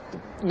everything,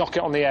 knock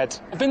it on the head.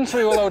 I've been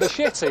through a load of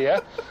shit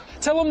here.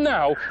 Tell them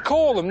now,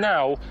 call them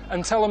now,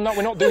 and tell them that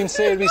we're not doing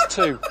Series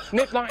 2.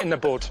 Nip that in the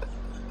bud.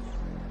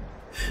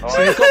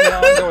 So you've got me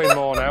heart going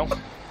more now.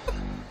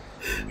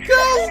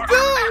 Carl's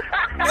done!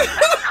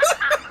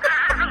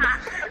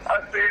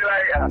 I'll see you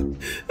later.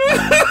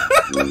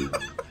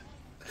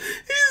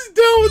 He's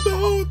done with the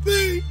whole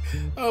thing.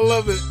 I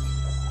love it.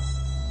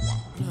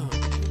 Oh,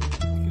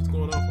 what's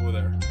going on over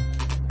there?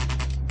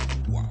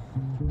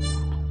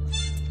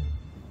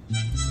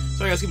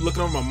 Sorry, I guys keep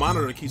looking over my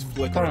monitor. It keeps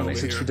flickering. Apparently,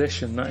 it's a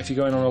tradition that if you're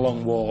going on a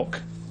long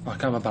walk,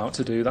 like I'm about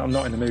to do, that I'm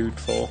not in the mood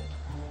for,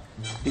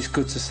 it's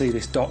good to see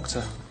this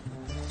doctor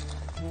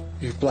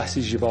who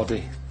blesses your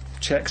body,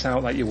 checks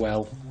out that you're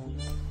well,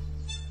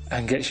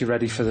 and gets you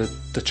ready for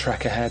the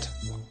trek ahead.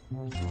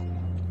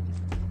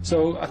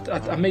 So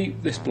I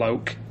meet this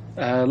bloke,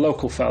 a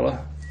local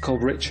fella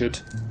called Richard.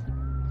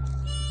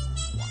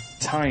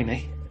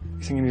 Tiny.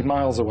 You're thinking he's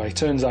miles away.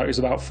 Turns out he's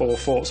about 4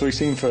 foot, so he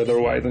seemed further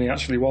away than he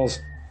actually was.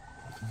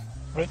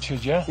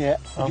 Richard, yeah? Yeah.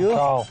 I'm You?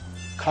 Carl.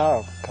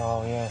 Carl.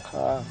 Carl, yeah.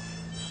 Carl.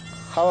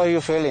 How are you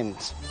feeling?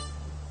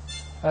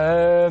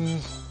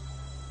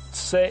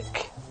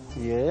 Sick.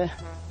 Yeah.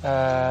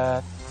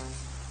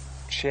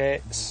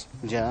 Shits.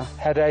 Yeah.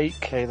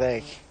 Headache.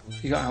 Headache.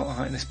 You got out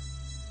like this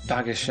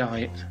bag of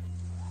shite.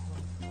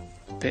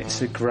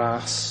 bits of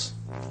grass,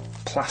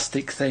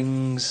 plastic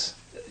things.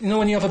 You know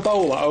when you have a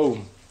bowl at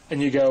home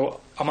and you go,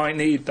 I might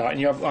need that,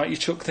 and you have like you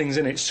chuck things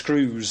in it,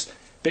 screws,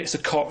 bits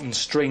of cotton,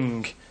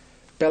 string,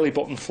 belly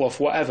button fluff,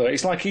 whatever.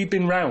 It's like he'd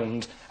been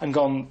round and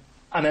gone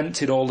and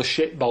emptied all the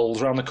shit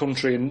bowls around the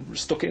country and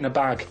stuck it in a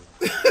bag.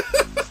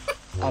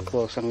 Now,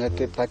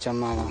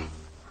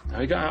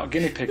 he got out a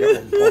guinea pig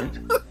at one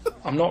point.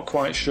 I'm not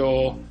quite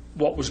sure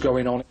what was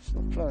going on.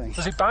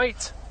 Does it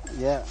bite?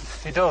 Yeah.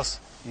 It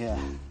does? Yeah.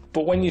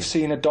 But when you've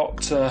seen a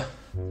doctor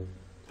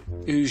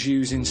who's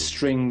using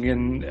string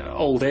and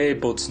old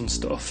earbuds and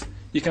stuff,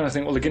 you kind of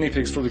think, well, the guinea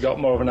pig's probably got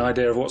more of an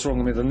idea of what's wrong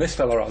with me than this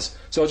fella has.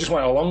 So I just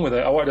went along with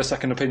it. I wanted a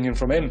second opinion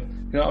from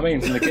him. You know what I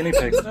mean? From the guinea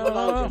pig.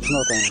 No.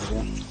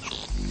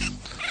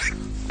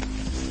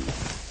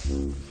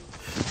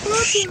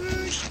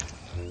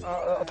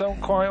 I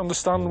don't quite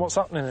understand what's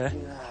happening here.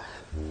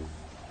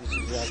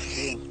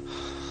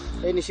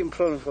 Anything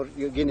problem for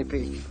your guinea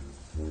pig?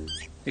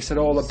 He said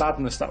all the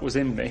badness that was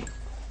in me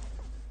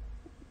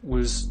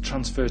was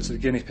transferred to the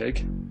guinea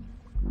pig.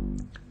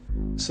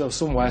 So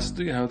somewhere,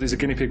 you know, there's a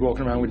guinea pig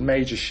walking around with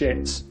major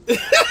shits.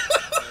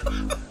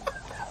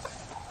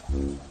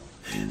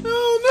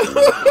 Oh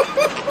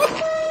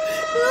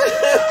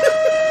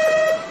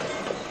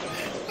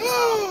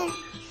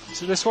no!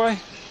 Is it this way?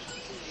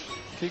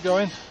 Keep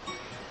going.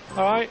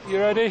 Alright, you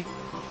ready?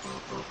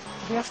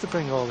 You have to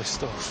bring all this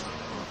stuff.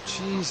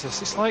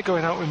 Jesus, it's like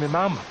going out with my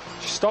mum.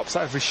 She stops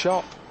at every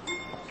shop.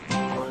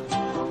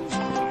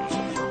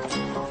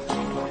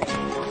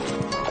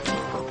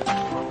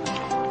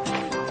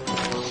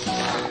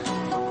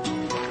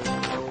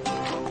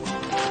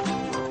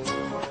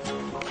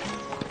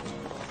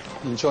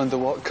 You joined the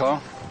what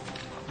car?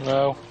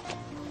 No.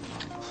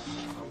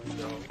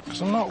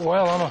 Because I'm not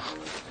well, am I?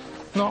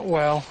 Not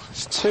well.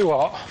 It's too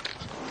hot.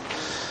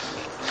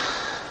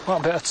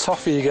 That bit of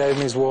toffee you gave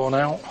me is worn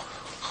out.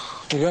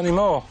 You got any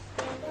more?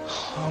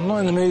 I'm not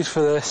in the mood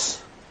for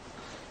this.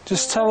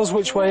 Just tell us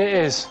which way it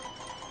is.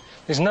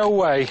 There's no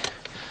way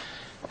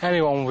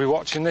anyone will be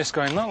watching this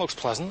going, that looks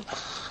pleasant.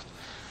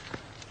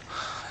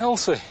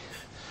 Elsie,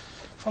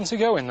 fancy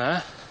going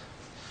there?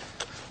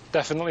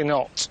 Definitely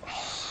not.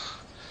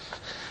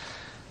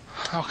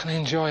 How can I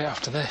enjoy it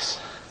after this?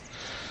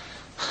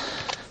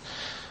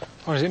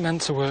 Or is it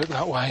meant to work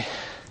that way?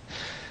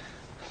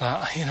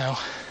 That, you know,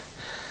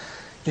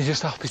 you're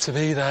just happy to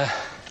be there.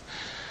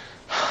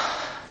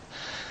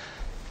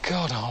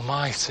 God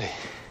almighty.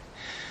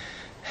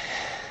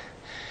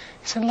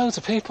 You've seen loads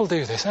of people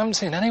do this. I haven't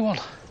seen anyone.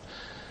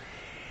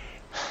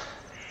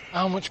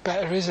 How much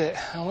better is it?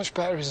 How much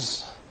better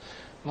is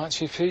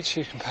Machu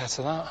Picchu compared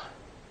to that?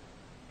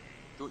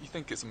 Don't you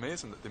think it's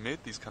amazing that they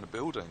made these kind of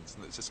buildings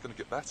and it's just going to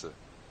get better?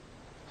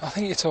 I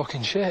think you're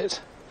talking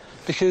shit.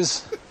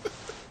 Because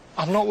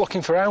I'm not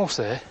looking for a house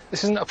here.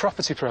 This isn't a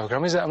property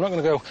programme, is it? I'm not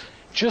going to go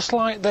just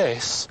like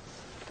this,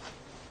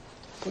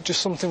 but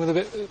just something with a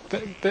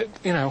bit,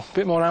 you know,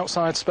 bit more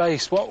outside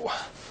space. What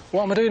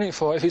am I doing it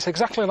for? If it's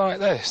exactly like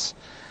this,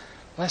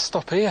 let's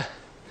stop here.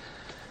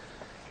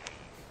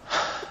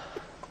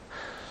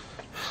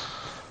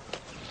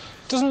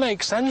 Doesn't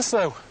make sense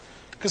though,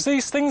 because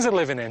these things are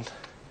living in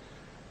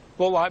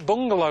look like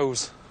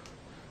bungalows.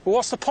 Well,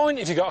 what's the point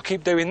if you've got to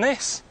keep doing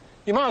this?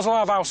 You might as well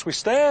have a house with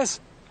stairs.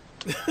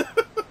 A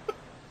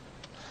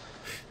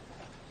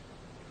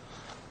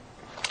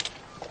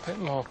bit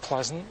more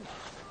pleasant.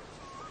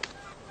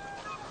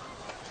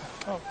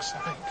 For fuck's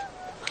sake.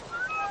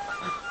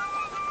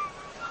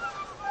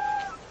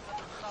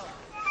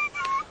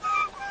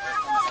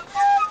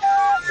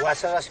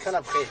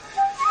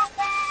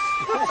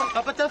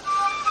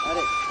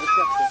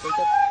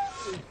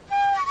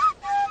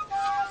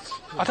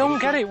 I don't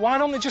get it. Why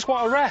don't they just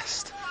want to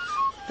rest?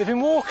 They've been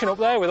walking up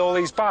there with all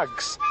these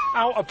bags,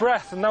 out of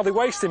breath, and now they're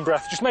wasting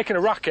breath, just making a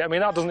racket. I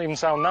mean, that doesn't even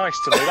sound nice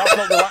to me. That's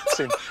not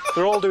relaxing.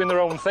 They're all doing their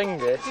own thing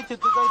here. I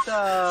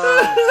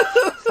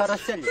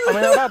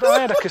mean, I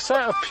had a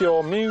cassette of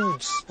Pure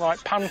Moods, like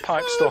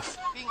panpipe stuff.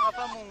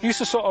 Used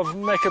to sort of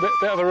make a bit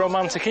of a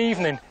romantic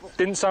evening.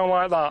 Didn't sound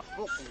like that.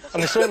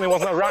 And there certainly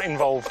wasn't a rat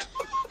involved.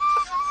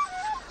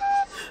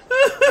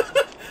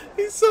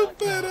 He's so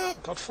fed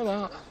up. God for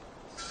that.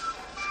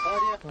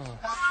 Oh.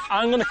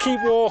 I'm going to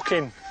keep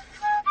walking.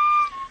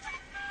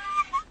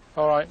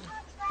 All right.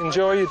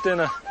 Enjoy your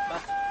dinner.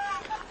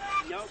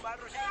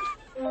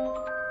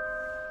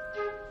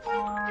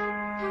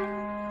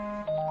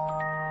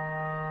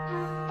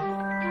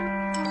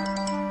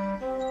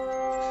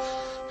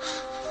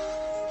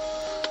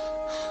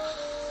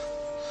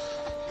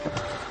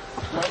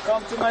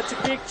 Welcome to Machu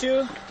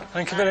Picchu.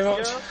 Thank you very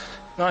much.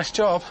 Nice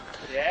job.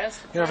 Yes.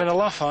 You're having a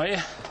laugh, aren't you?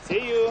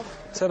 See you.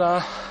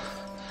 Ta-da.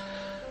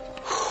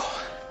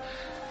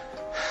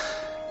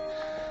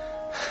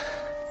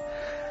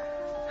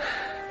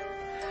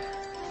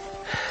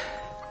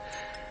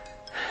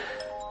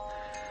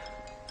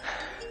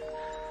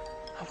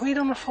 Have we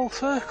done a full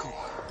circle?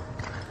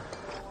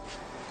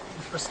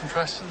 First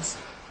impressions?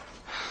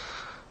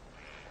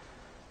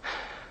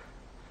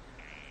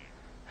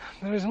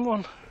 There isn't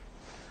one.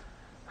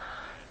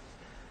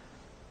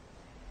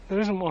 There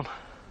isn't one.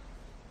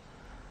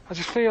 I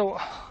just feel...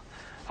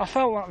 I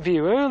felt that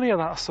view earlier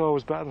that I saw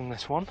was better than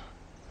this one.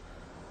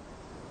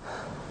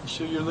 You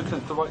sure you're looking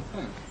at the right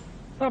thing?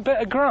 That bit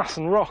of grass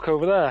and rock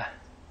over there.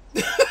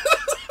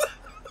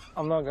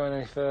 I'm not going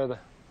any further.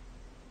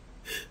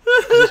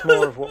 'Cause it's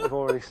more of what we've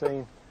already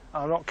seen.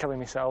 I'm not killing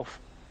myself.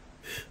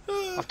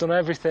 I've done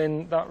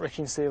everything that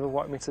Ricky and Steve have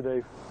wanted me to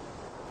do.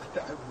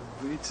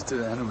 We need to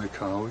do it anyway,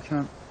 Carl. We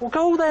can't. Well,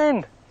 go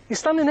then. You're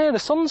standing here. The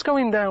sun's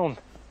going down.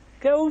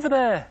 Get over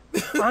there.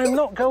 I'm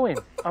not going.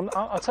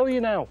 I'll tell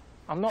you now.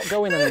 I'm not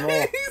going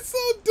anymore. He's so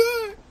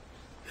done.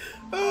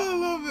 Oh, I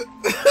love it.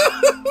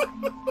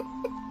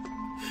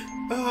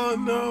 Oh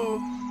no.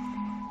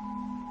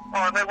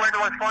 Oh, and then where do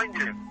I find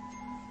you?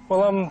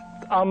 Well,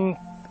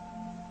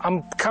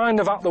 I'm kind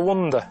of at the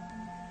wonder.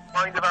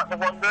 Kind of at the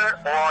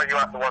wonder, or are you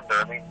at the wonder?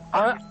 I mean,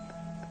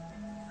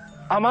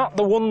 I'm at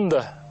the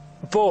wonder,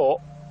 but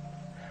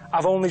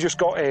I've only just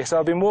got here, so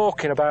I've been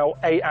walking about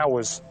 8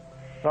 hours,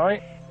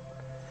 right?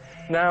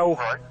 Now,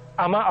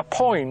 I'm at a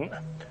point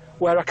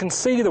where I can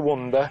see the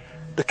wonder,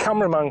 the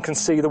cameraman can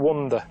see the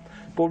wonder,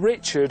 but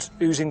Richard,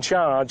 who's in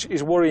charge,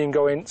 is worrying,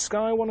 going,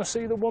 Sky, I want to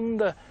see the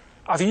wonder.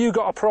 Have you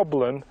got a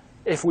problem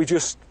if we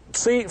just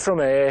see it from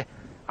here,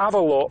 have a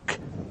look,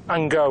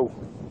 and go?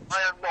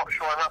 I am not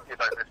sure I'm happy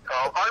about this,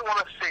 Carl. I want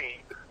to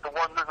see the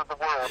wonders of the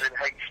world in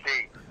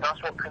HD. That's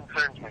what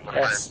concerns me, my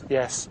friend.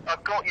 Yes.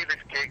 I've got you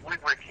this gig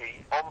with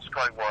Ricky on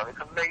Sky One. It's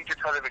a major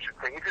television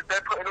thing.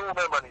 They're putting all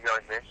their money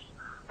behind this.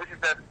 This is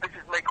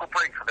make or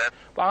break for them.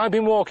 But I've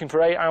been walking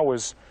for 8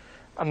 hours,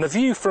 and the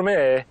view from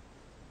here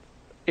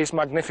is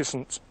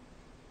magnificent.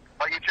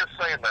 Are you just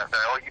saying that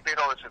now? Are you being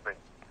honest with me?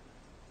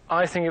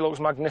 I think it looks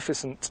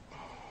magnificent.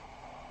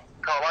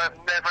 Carl, I have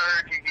never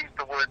heard you use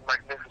the word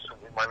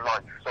magnificent in my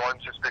life, so I'm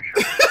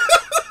suspicious.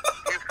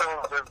 You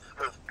feel the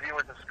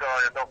viewers of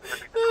Sky are not going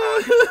to be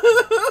surprised.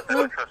 I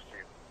don't trust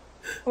you.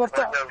 Well, I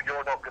know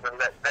you're not going to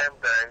let them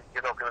down,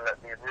 you're not going to let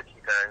me and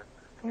Ricky down,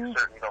 and you're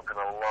certainly not going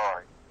to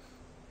lie.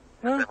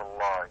 No. Never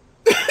lie.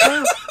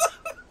 No.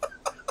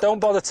 Don't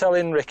bother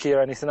telling Ricky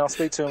or anything. I'll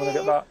speak to him when I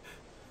get back.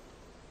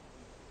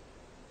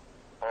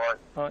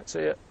 Alright,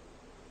 see ya.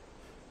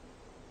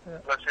 Yeah.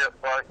 Bless you,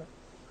 bye.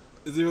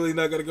 Is he really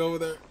not going to go over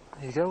there?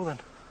 There you go then.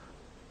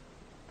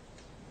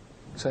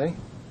 See?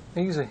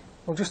 Easy.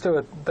 We'll just do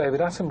a David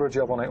Attenborough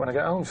job on it when I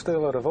get home. Just do a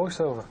load of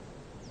voiceover.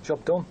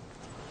 Job done.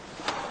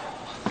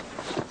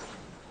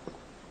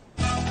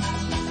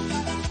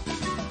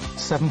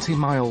 "70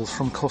 miles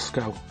from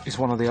Cusco is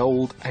one of the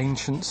old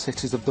ancient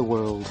cities of the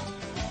world.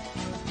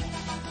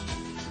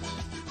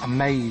 A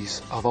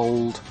maze of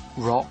old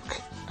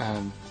rock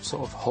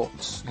sort of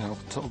huts, you know,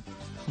 sort of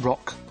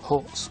rock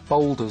huts,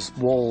 boulders,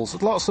 walls,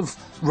 lots of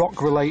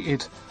rock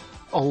related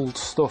old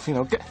stuff, you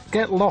know.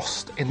 Get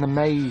lost in the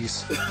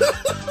maze."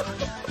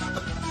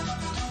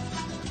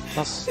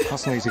 That's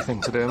an easy thing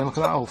to do. And then look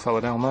at that old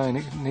fella down there,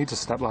 he needs a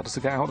stepladder to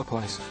get out of the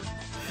place.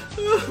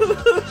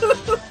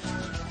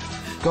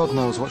 God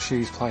knows what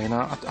she's playing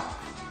at.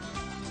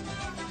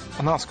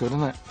 And that's good,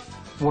 isn't it?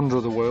 Wonder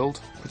of the world.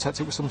 Protect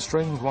it with some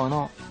strings, why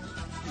not?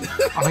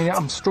 I mean,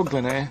 I'm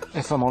struggling here,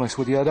 if I'm honest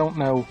with you. I don't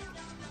know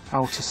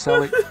how to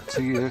sell it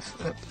to you.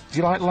 Do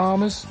you like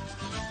llamas?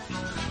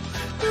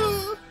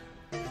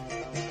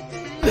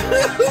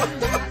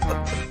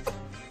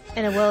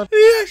 In a world...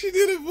 He actually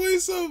did a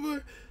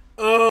voiceover.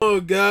 Oh,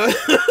 God.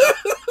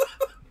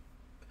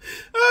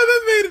 Oh,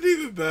 that made it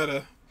even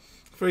better.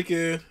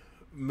 Freaking,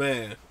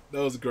 man. That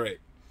was great.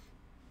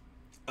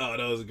 Oh,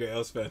 that was great. That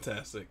was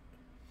fantastic.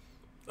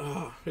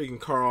 Oh, freaking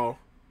Carl.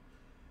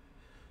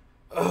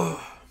 Oh.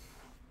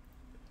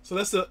 So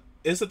that's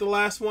is it the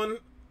last one?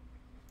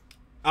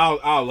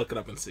 I'll look it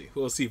up and see.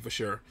 We'll see for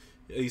sure.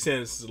 He's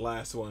saying this is the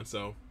last one,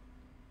 so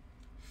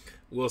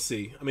we'll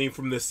see. I mean,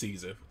 from this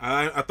season.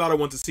 I thought I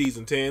went to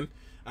season 10.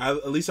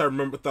 At least I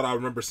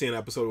remember seeing an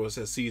episode where it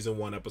says season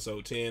 1,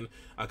 episode 10.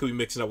 I could be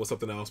mixing up with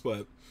something else,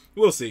 but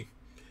we'll see.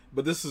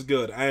 But this is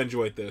good. I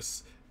enjoyed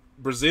this.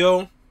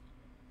 Brazil.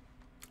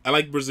 I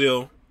like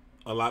Brazil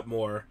a lot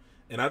more.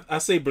 And I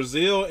say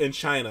Brazil and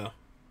China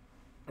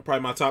are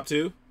probably my top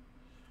two.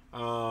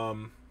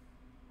 I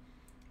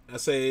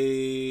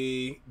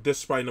say this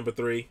is probably number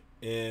 3,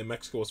 and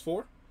Mexico is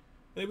 4,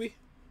 maybe.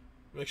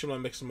 Make sure I'm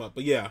not mixing them up,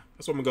 but yeah,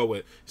 that's what I'm gonna go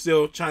with.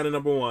 Still, China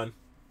number 1.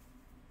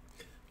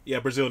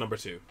 Yeah, Brazil number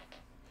 2.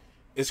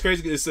 It's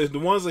crazy. It's the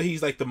ones that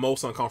he's like the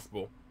most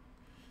uncomfortable.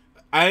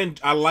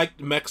 I liked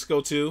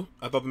Mexico too.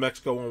 I thought the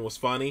Mexico one was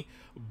funny,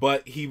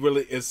 but he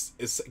really is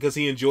because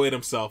he enjoyed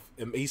himself,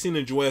 and he seemed to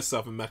enjoy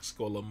himself in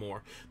Mexico a little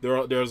more.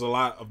 There's a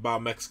lot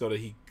about Mexico that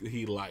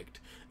he liked.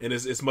 And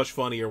it's much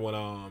funnier when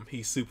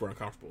he's super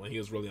uncomfortable, and he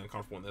was really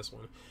uncomfortable in this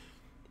one.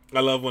 I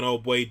love when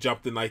old boy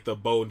jumped in like the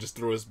boat and just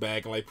threw his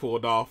bag and like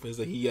pulled off. He's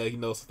like, he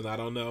knows something I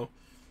don't know.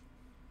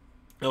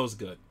 That was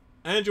good.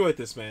 I enjoyed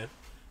this, man.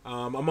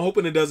 I'm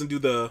hoping it doesn't do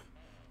the.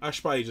 I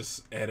should probably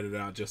just edit it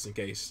out just in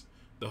case.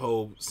 The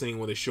whole scene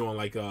where they're showing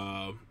like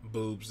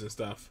boobs and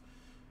stuff.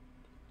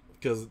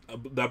 Because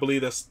I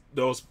believe that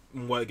was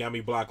what got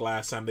me blocked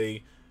last time.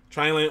 They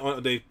Triangulate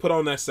on, they put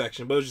on that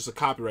section, but it was just a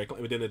copyright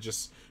claim, and then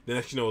the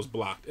next you know, it was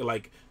blocked. It,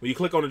 like, when you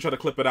click on it and try to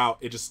clip it out,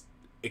 it just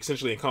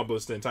essentially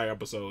encompassed the entire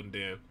episode, and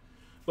then...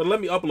 But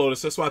let me upload it,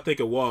 so that's what I think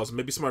it was.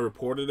 Maybe somebody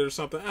reported it or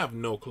something. I have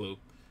no clue.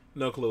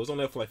 No clue. It was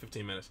only up for like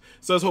 15 minutes.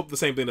 So let's hope the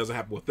same thing doesn't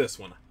happen with this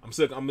one. I'm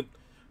just going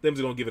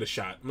to give it a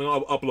shot. I'm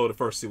going to upload it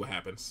first, see what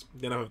happens.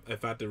 Then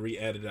if I have to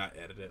re-edit it, I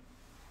edit it.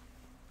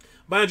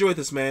 But I enjoyed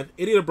this, man.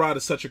 Idiot Abroad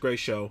is such a great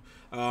show.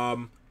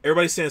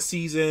 Everybody's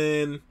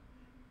saying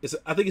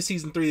I think it's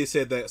season 3, they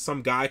said that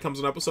some guy comes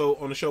on an episode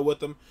on the show with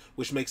them,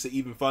 which makes it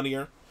even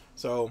funnier.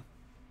 So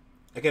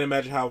I can't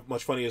imagine how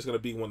much funnier it's going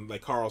to be when,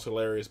 like, Carl's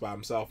hilarious by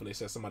himself and they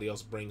said somebody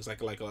else brings,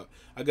 like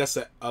I guess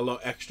a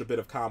little extra bit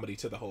of comedy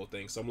to the whole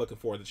thing. So I'm looking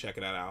forward to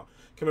checking that out.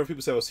 I can't remember if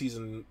people said it was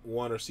season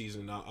 1 or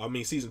season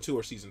 2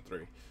 or season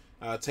 3.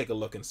 Take a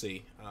look and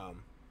see.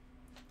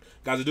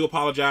 Guys, I do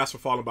apologize for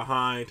falling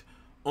behind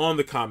on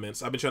the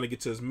comments. I've been trying to get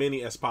to as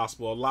many as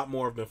possible. A lot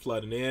more have been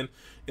flooding in,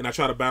 and I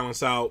try to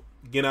balance out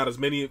getting out as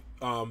many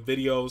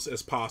videos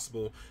as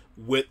possible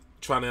with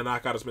trying to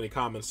knock out as many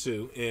comments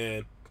too.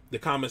 And the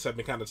comments have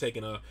been kind of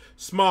taking a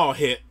small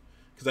hit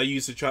because I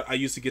used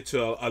to get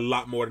to a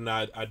lot more than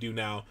I do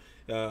now.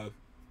 It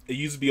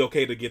used to be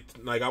okay to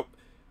get, like,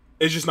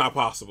 it's just not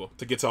possible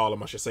to get to all of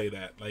them. I should say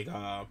that, like,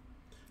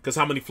 because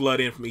how many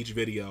flood in from each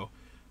video?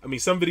 I mean,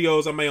 some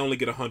videos I may only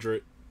get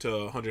 100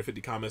 to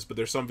 150 comments, but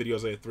there's some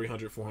videos that have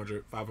 300,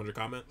 400, 500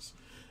 comments,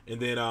 and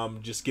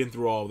then just getting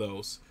through all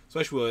those,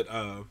 especially with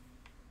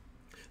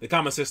the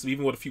comment system,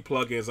 even with a few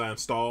plugins I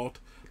installed,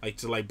 like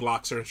to like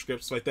block certain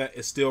scripts like that,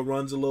 it still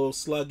runs a little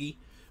sluggy,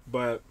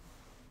 but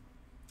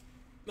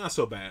not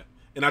so bad.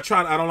 And I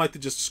don't like to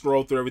just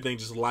scroll through everything,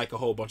 just like a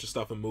whole bunch of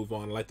stuff and move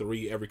on. I like to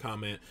read every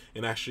comment,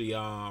 and actually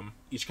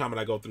each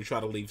comment I go through, try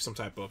to leave some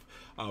type of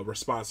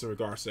response in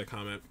regards to that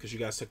comment, because you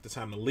guys took the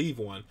time to leave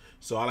one,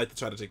 so I like to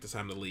try to take the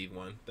time to leave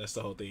one. That's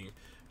the whole thing.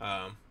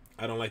 I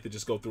don't like to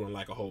just go through and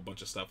like a whole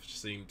bunch of stuff. It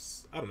just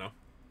seems, I don't know,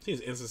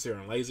 seems insincere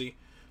and lazy.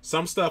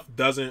 Some stuff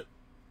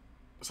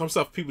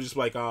people just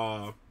like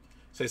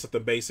say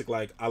something basic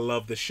like, I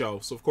love this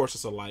show, so of course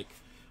it's a like.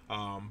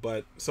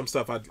 But some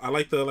stuff I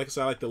like to, like I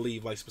said, I like to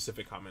leave like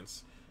specific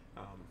comments.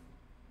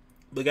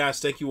 But guys,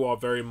 thank you all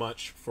very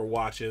much for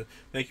watching.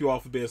 Thank you all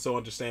for being so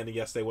understanding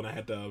yesterday when I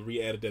had to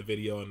re-edit that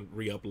video and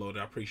re-upload it.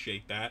 I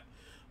appreciate that.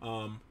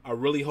 I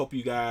really hope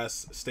you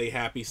guys stay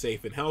happy,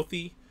 safe, and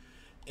healthy,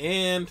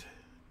 and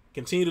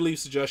continue to leave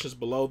suggestions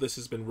below. This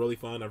has been really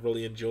fun. I've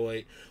really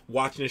enjoyed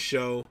watching the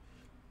show.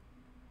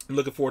 I'm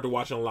looking forward to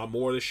watching a lot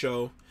more of the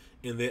show,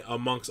 and then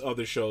amongst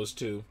other shows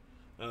too.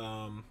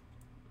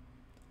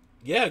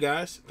 Yeah,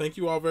 guys, thank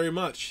you all very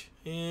much.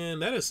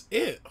 And that is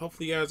it.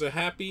 Hopefully you guys are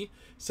happy,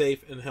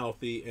 safe, and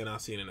healthy, and I'll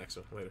see you in the next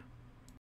one. Later.